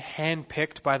men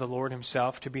handpicked by the Lord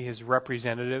Himself to be His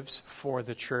representatives for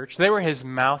the church. They were His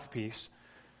mouthpiece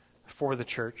for the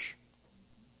church.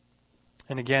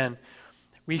 And again,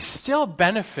 we still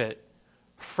benefit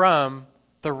from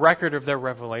the record of their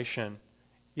revelation,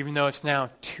 even though it's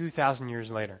now 2,000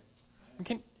 years later.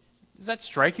 Does that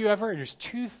strike you ever? It is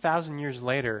 2,000 years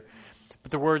later,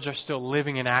 but the words are still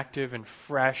living and active and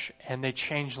fresh, and they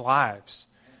change lives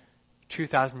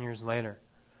 2,000 years later.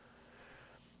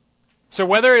 So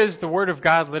whether it is the Word of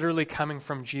God literally coming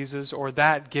from Jesus or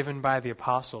that given by the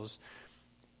apostles,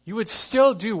 you would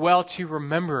still do well to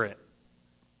remember it.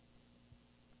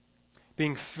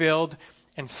 Being filled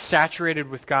and saturated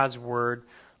with God's Word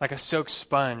like a soaked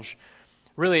sponge,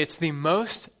 really it's the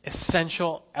most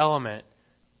essential element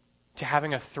to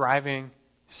having a thriving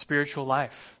spiritual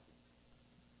life.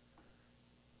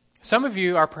 Some of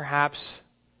you are perhaps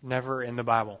never in the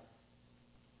Bible.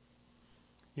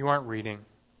 You aren't reading.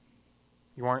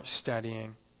 You aren't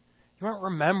studying. You aren't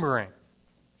remembering.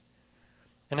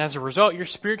 And as a result, you're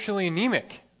spiritually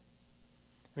anemic.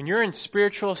 When you're in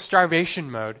spiritual starvation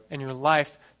mode and your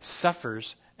life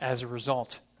suffers as a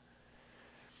result.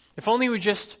 If only we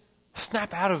just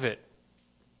snap out of it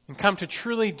and come to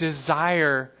truly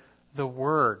desire the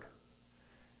Word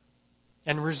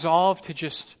and resolve to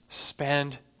just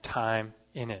spend time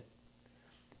in it,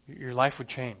 your life would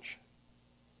change.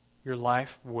 Your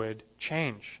life would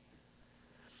change.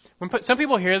 When some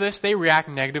people hear this, they react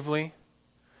negatively.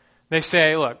 They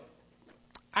say, look,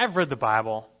 I've read the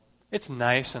Bible. It's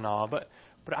nice and all, but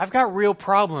I've got real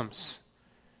problems.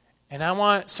 And I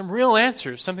want some real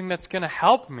answers, something that's going to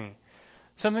help me,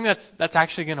 something that's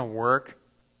actually going to work.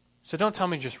 So don't tell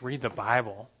me just read the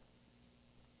Bible.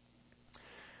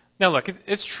 Now look,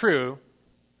 it's true.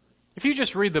 If you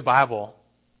just read the Bible,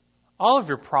 all of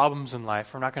your problems in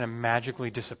life are not going to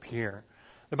magically disappear.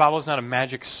 The Bible is not a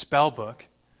magic spell book.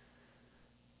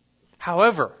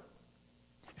 However,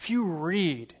 if you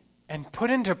read and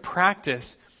put into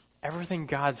practice everything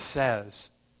God says,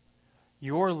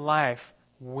 your life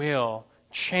will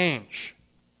change.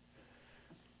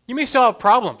 You may still have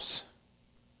problems,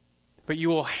 but you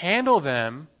will handle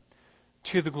them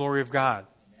to the glory of God.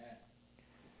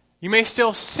 You may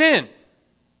still sin,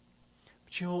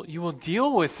 but you will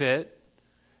deal with it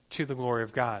to the glory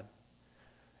of God.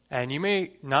 And you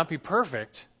may not be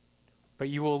perfect, but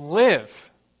you will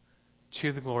live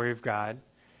to the glory of God.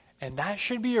 And that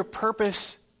should be your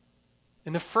purpose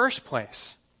in the first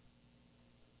place.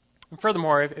 And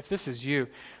furthermore, if this is you,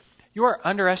 you are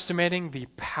underestimating the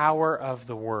power of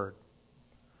the Word.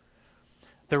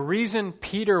 The reason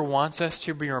Peter wants us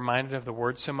to be reminded of the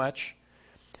Word so much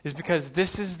is because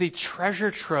this is the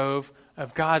treasure trove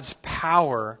of God's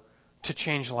power to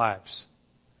change lives.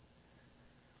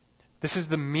 This is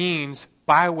the means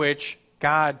by which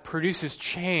God produces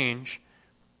change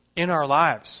in our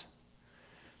lives.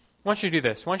 I want you to do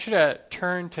this. I want you to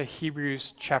turn to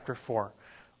Hebrews chapter 4.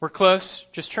 We're close.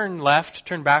 Just turn left,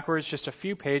 turn backwards just a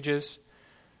few pages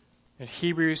at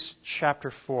Hebrews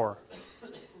chapter 4.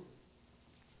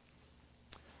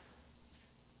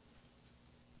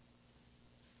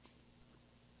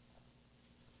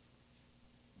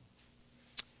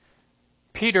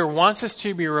 Peter wants us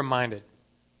to be reminded,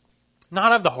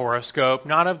 not of the horoscope,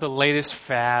 not of the latest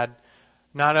fad,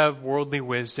 not of worldly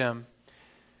wisdom.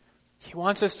 He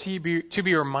wants us to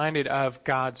be reminded of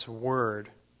God's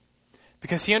Word,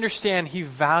 because he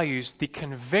values the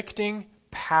convicting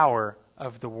power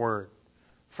of the Word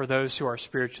for those who are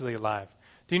spiritually alive.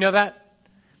 Do you know that?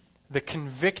 The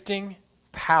convicting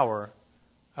power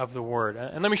of the Word.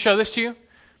 And let me show this to you.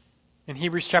 In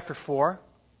Hebrews chapter 4,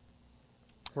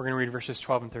 we're going to read verses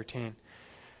 12 and 13.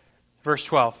 Verse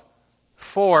 12.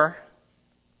 For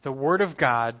the Word of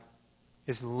God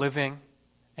is living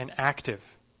and active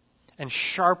and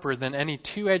sharper than any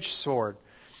two-edged sword,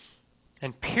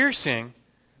 and piercing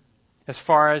as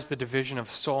far as the division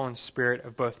of soul and spirit,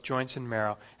 of both joints and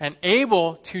marrow, and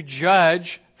able to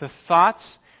judge the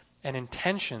thoughts and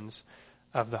intentions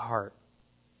of the heart.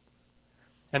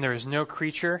 And there is no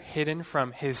creature hidden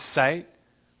from His sight,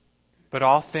 but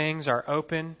all things are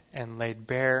open and laid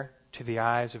bare to the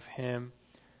eyes of Him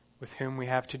with whom we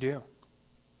have to do.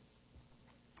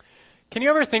 Can you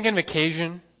ever think of an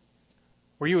occasion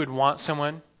where you would want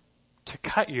someone to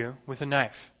cut you with a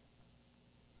knife?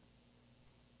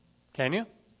 Can you?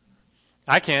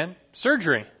 I can.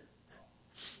 Surgery.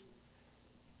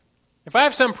 If I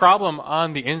have some problem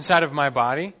on the inside of my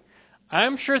body,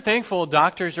 I'm sure thankful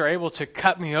doctors are able to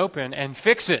cut me open and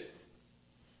fix it.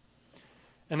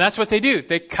 And that's what they do.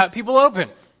 They cut people open,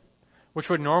 which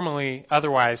would normally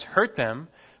otherwise hurt them,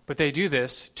 but they do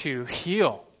this to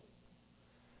heal.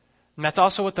 And that's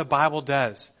also what the Bible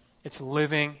does. It's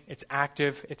living, it's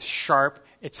active, it's sharp,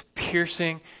 it's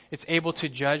piercing, it's able to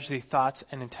judge the thoughts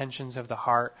and intentions of the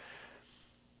heart.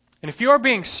 And if you are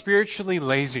being spiritually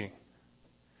lazy,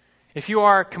 if you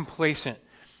are complacent,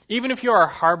 even if you are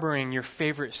harboring your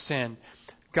favorite sin,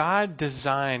 God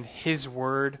designed His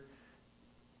Word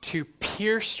to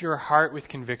pierce your heart with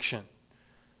conviction.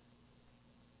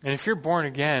 And if you're born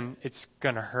again, it's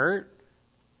going to hurt,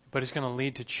 but it's going to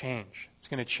lead to change. It's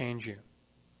going to change you.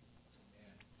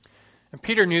 And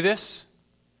Peter knew this.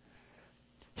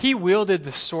 He wielded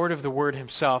the sword of the Word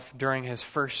himself during his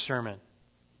first sermon.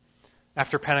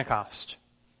 After Pentecost,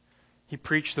 he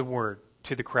preached the Word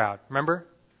to the crowd. Remember?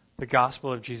 The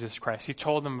gospel of Jesus Christ. He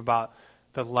told them about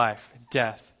the life,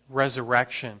 death,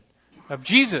 resurrection of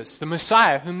Jesus, the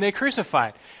Messiah, whom they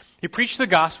crucified. He preached the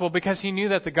gospel because he knew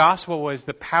that the gospel was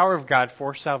the power of God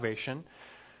for salvation.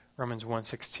 Romans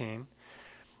 1:16.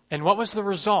 And what was the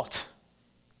result?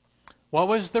 What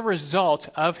was the result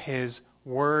of his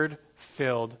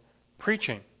Word-filled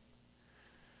preaching?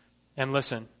 And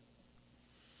listen.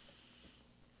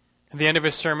 At the end of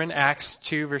his sermon, Acts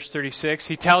 2, verse 36,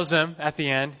 he tells them at the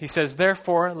end, he says,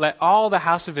 "Therefore, let all the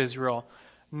house of Israel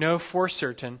know for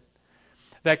certain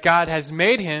that God has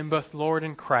made Him both Lord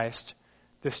and Christ,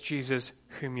 this Jesus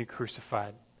whom you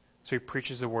crucified." So he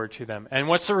preaches the word to them. And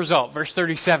what's the result? Verse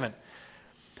 37.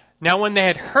 Now when they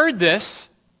had heard this,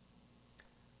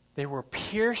 they were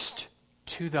pierced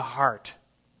to the heart.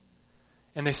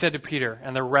 And they said to Peter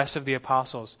and the rest of the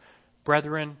apostles,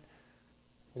 "Brethren,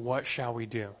 what shall we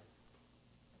do?"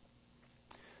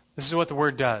 This is what the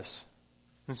Word does.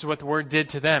 This is what the Word did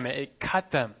to them. It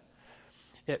cut them.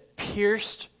 It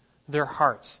pierced their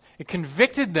hearts. It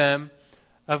convicted them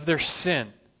of their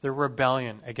sin, their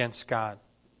rebellion against God.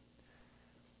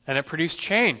 And it produced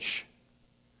change.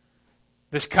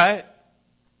 This cut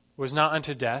was not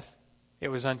unto death, it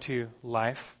was unto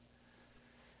life.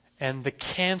 And the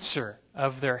cancer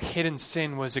of their hidden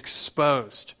sin was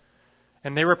exposed.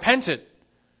 And they repented,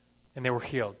 and they were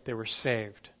healed. They were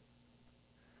saved.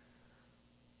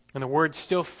 And the Word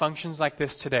still functions like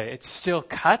this today. It still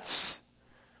cuts.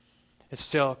 It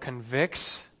still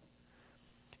convicts.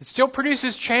 It still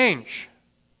produces change.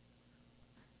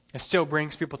 It still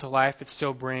brings people to life. It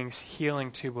still brings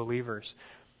healing to believers.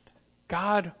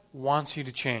 God wants you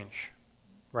to change,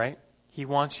 right? He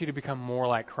wants you to become more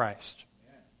like Christ.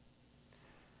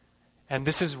 And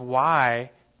this is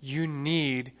why you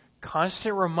need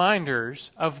constant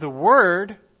reminders of the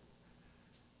Word.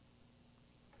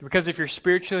 Because if you're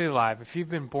spiritually alive, if you've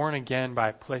been born again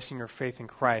by placing your faith in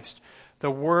Christ,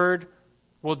 the Word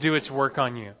will do its work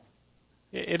on you.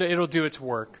 It'll do its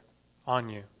work on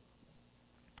you.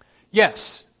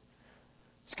 Yes,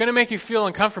 it's going to make you feel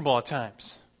uncomfortable at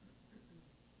times.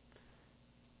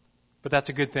 But that's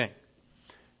a good thing.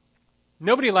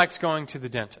 Nobody likes going to the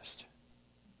dentist.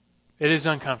 It is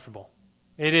uncomfortable.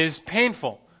 It is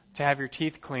painful to have your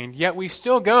teeth cleaned, yet we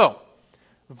still go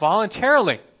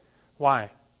voluntarily. Why?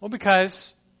 Well,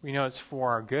 because we know it's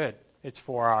for our good. It's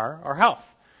for our health.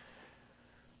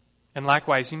 And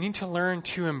likewise, you need to learn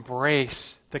to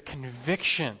embrace the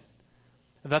conviction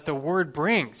that the Word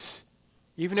brings.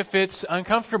 Even if it's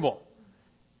uncomfortable,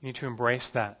 you need to embrace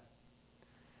that.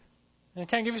 And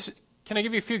can I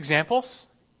give you a few examples?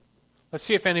 Let's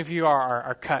see if any of you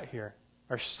are cut here,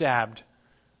 are stabbed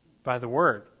by the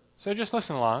Word. So just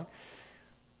listen along.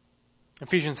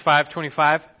 Ephesians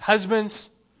 5:25, husbands,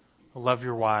 love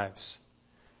your wives,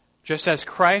 just as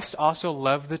Christ also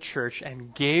loved the church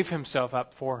and gave himself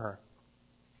up for her.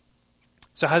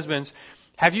 So husbands,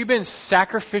 have you been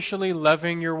sacrificially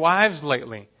loving your wives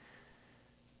lately?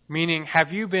 Meaning,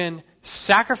 have you been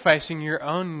sacrificing your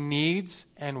own needs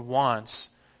and wants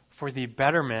for the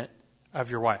betterment of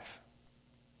your wife?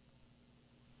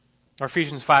 Or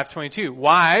Ephesians 5:22,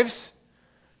 wives,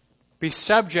 be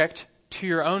subject to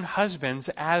your own husbands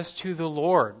as to the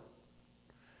Lord.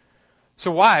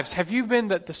 So wives, have you been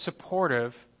the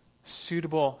supportive,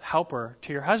 suitable helper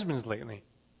to your husbands lately?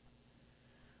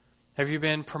 Have you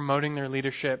been promoting their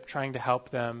leadership, trying to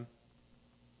help them,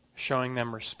 showing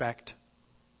them respect?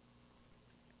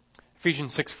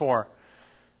 Ephesians 6:4,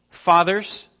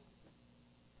 fathers,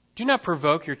 do not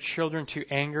provoke your children to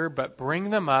anger, but bring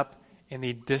them up in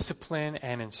the discipline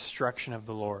and instruction of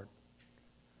the Lord.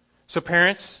 So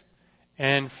parents,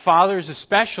 and fathers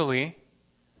especially,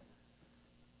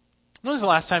 when was the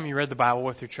last time you read the Bible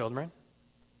with your children?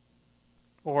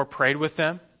 Or prayed with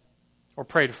them? Or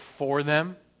prayed for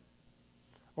them?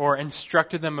 Or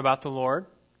instructed them about the Lord?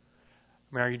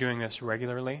 I mean, are you doing this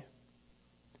regularly?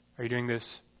 Are you doing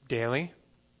this daily?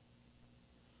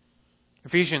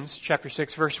 Ephesians chapter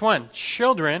 6, verse 1.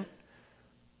 Children,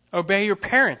 obey your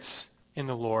parents in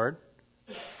the Lord,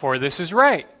 for this is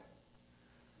right.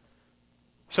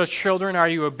 So children, are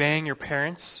you obeying your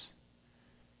parents?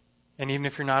 And even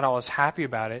if you're not always happy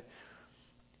about it,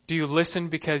 do you listen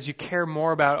because you care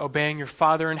more about obeying your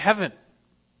Father in heaven?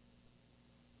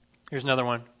 Here's another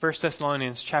one. 1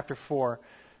 Thessalonians chapter 4,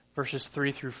 verses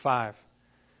 3 through 5.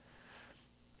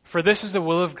 For this is the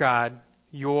will of God,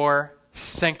 your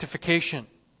sanctification.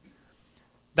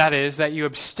 That is, that you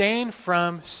abstain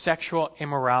from sexual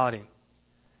immorality.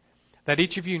 That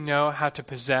each of you know how to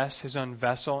possess his own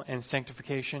vessel in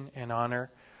sanctification and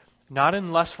honor, not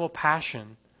in lustful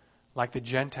passion, like the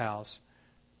Gentiles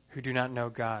who do not know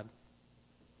God.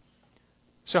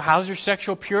 So how's your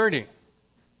sexual purity?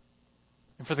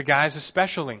 And for the guys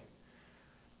especially,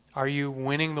 are you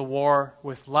winning the war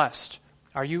with lust?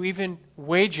 Are you even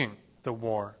waging the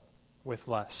war with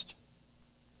lust?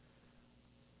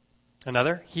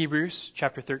 Another, Hebrews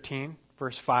chapter 13,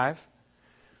 verse 5.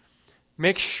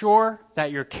 Make sure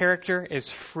that your character is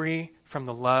free from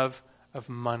the love of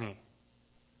money.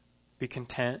 Be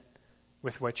content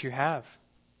with what you have.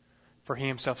 For he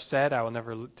himself said, I will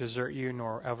never desert you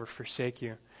nor ever forsake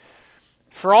you.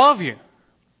 For all of you,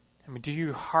 I mean, do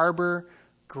you harbor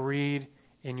greed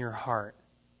in your heart?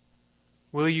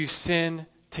 Will you sin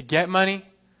to get money?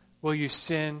 Will you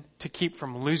sin to keep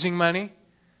from losing money?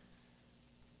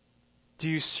 Do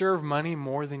you serve money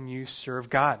more than you serve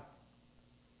God?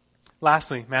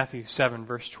 Lastly, Matthew 7,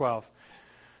 verse 12.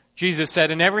 Jesus said,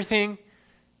 in everything,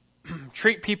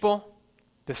 treat people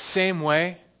the same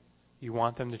way you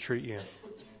want them to treat you.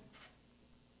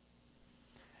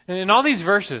 And in all these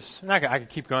verses, and I could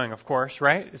keep going, of course,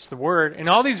 right? It's the Word. In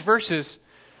all these verses,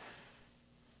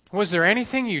 was there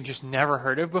anything you just never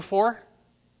heard of before?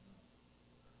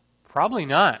 Probably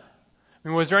not. I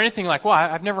mean, was there anything like, well,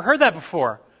 I've never heard that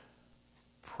before?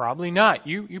 Probably not.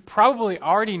 You probably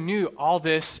already knew all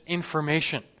this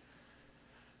information.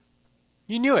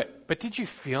 You knew it, but did you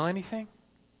feel anything?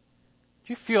 Did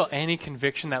you feel any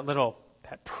conviction,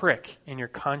 that prick in your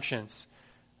conscience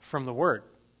from the Word?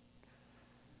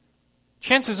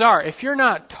 Chances are, if you're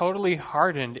not totally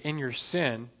hardened in your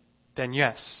sin, then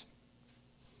yes.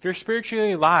 If you're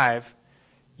spiritually alive,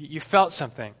 you felt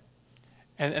something.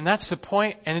 And that's the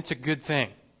point, and it's a good thing.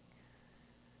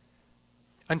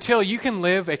 Until you can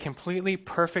live a completely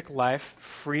perfect life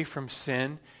free from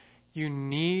sin, you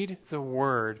need the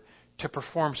Word to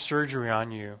perform surgery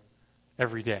on you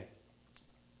every day.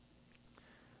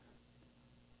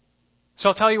 So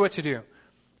I'll tell you what to do.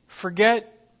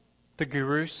 Forget the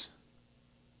gurus.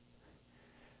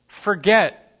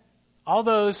 Forget all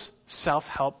those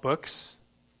self-help books.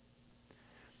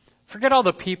 Forget all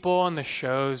the people and the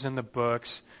shows and the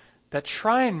books that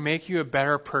try and make you a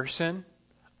better person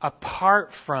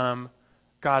apart from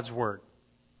God's Word.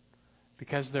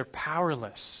 Because they're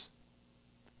powerless.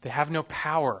 They have no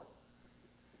power.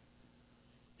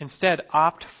 Instead,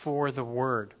 opt for the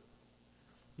Word.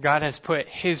 God has put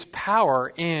His power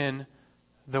in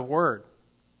the Word.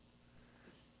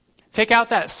 Take out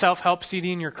that self-help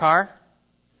CD in your car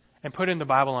and put in the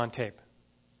Bible on tape.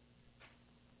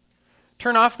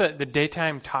 Turn off the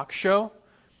daytime talk show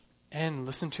and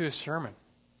listen to a sermon.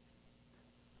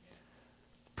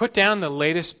 Put down the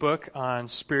latest book on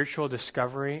spiritual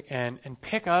discovery and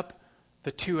pick up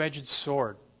the two-edged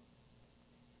sword.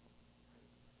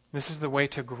 This is the way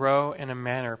to grow in a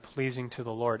manner pleasing to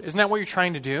the Lord. Isn't that what you're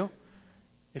trying to do?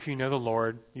 If you know the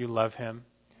Lord, you love Him.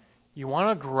 You want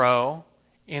to grow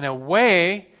in a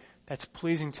way that's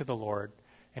pleasing to the Lord.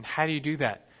 And how do you do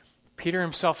that? Peter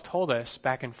himself told us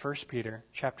back in 1 Peter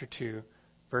chapter 2,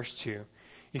 verse 2.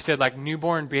 He said, like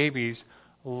newborn babies,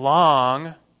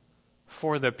 long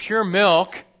for the pure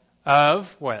milk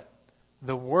of what?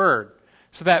 The Word.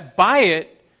 So that by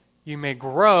it you may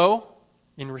grow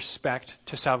in respect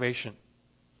to salvation.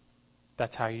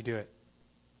 That's how you do it.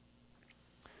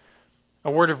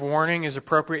 A word of warning is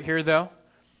appropriate here, though.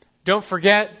 Don't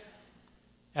forget,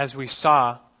 as we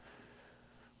saw,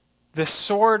 the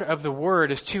sword of the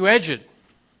Word is two-edged.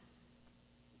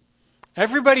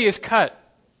 Everybody is cut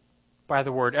by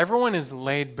the Word. Everyone is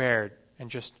laid bare and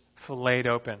just filleted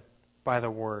open by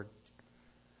the Word.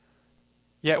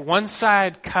 Yet one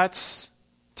side cuts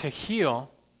to heal,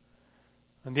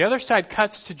 and the other side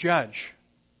cuts to judge.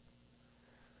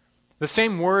 The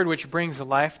same Word which brings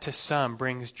life to some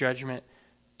brings judgment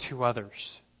to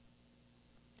others.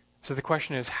 So the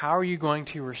question is, how are you going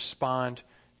to respond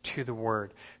to the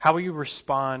Word? How will you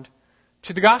respond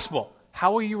to the gospel?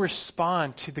 How will you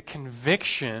respond to the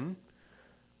conviction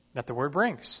that the Word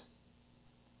brings?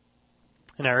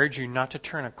 And I urge you not to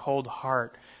turn a cold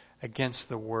heart against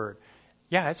the Word.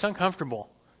 Yeah, it's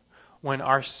uncomfortable when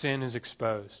our sin is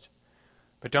exposed.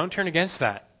 But don't turn against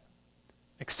that.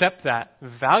 Accept that,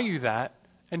 value that,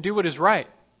 and do what is right.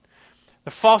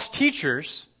 The false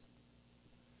teachers,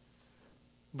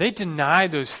 they deny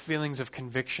those feelings of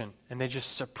conviction and they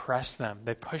just suppress them.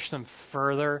 They push them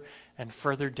further and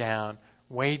further down,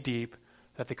 way deep,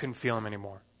 that they couldn't feel them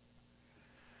anymore.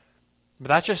 But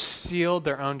that just sealed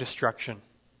their own destruction.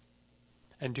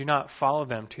 And do not follow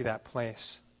them to that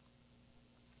place.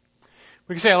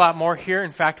 We can say a lot more here.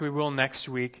 In fact, we will next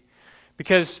week.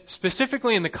 Because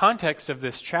specifically in the context of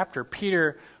this chapter,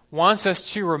 Peter wants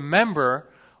us to remember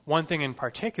one thing in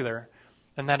particular,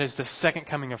 and that is the second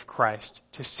coming of Christ.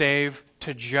 To save,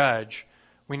 to judge.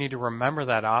 We need to remember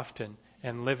that often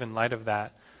and live in light of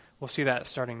that. We'll see that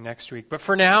starting next week. But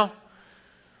for now,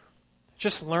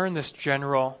 just learn this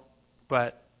general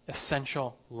but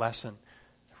essential lesson.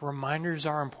 Reminders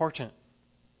are important.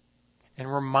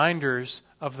 And reminders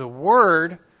of the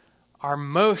Word are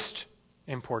most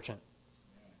important.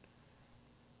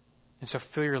 And so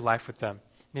fill your life with them.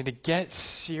 You need to get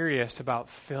serious about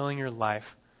filling your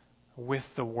life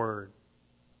with the Word.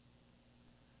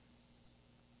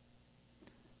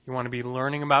 You want to be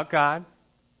learning about God,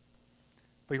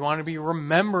 but you want to be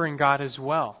remembering God as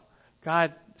well.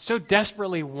 God so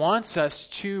desperately wants us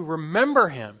to remember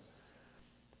Him.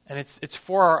 And it's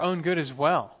for our own good as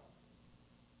well.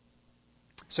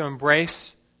 So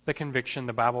embrace the conviction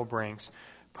the Bible brings.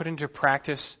 Put into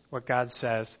practice what God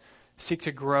says. Seek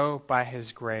to grow by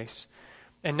His grace.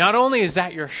 And not only is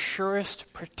that your surest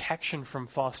protection from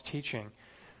false teaching,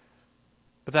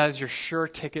 but that is your sure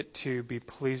ticket to be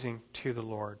pleasing to the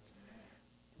Lord.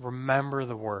 Remember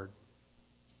the Word.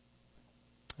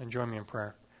 And join me in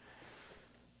prayer.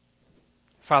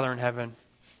 Father in heaven,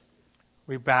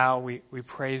 We bow, we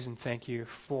praise and thank you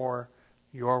for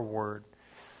your word.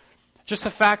 Just the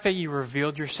fact that you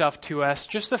revealed yourself to us,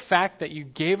 just the fact that you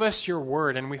gave us your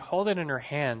word and we hold it in our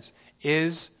hands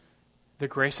is the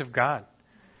grace of God,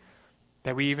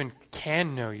 that we even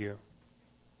can know you.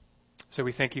 So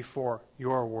we thank you for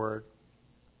your word.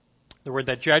 The word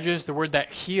that judges, the word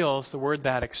that heals, the word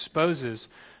that exposes,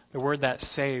 the word that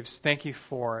saves. Thank you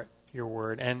for your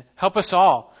word. And help us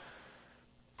all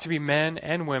to be men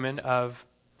and women of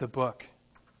the book,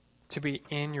 to be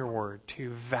in your word,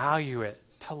 to value it,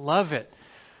 to love it.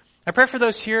 I pray for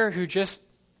those here who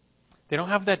they don't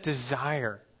have that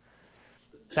desire,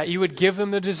 that you would give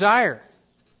them the desire.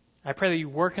 I pray that you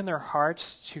work in their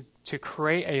hearts to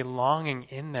create a longing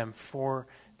in them for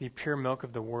the pure milk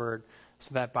of the word,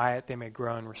 so that by it they may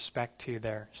grow in respect to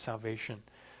their salvation.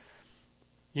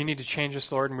 You need to change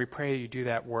us, Lord, and we pray you do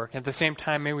that work. At the same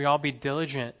time, may we all be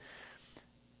diligent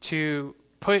to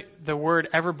put the word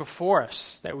ever before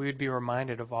us, that we would be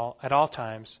reminded at all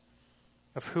times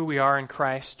of who we are in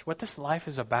Christ, what this life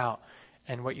is about,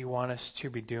 and what you want us to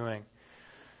be doing.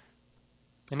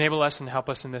 Enable us and help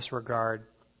us in this regard.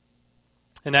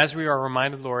 And as we are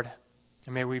reminded, Lord,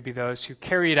 may we be those who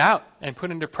carry it out and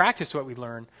put into practice what we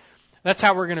learn. That's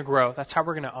how we're going to grow. That's how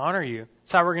we're going to honor you.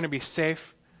 That's how we're going to be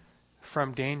safe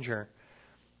from danger.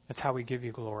 That's how we give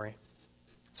you glory.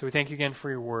 So we thank you again for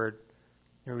your word.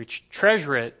 May we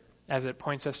treasure it as it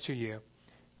points us to you.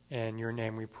 In your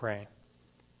name we pray.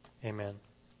 Amen.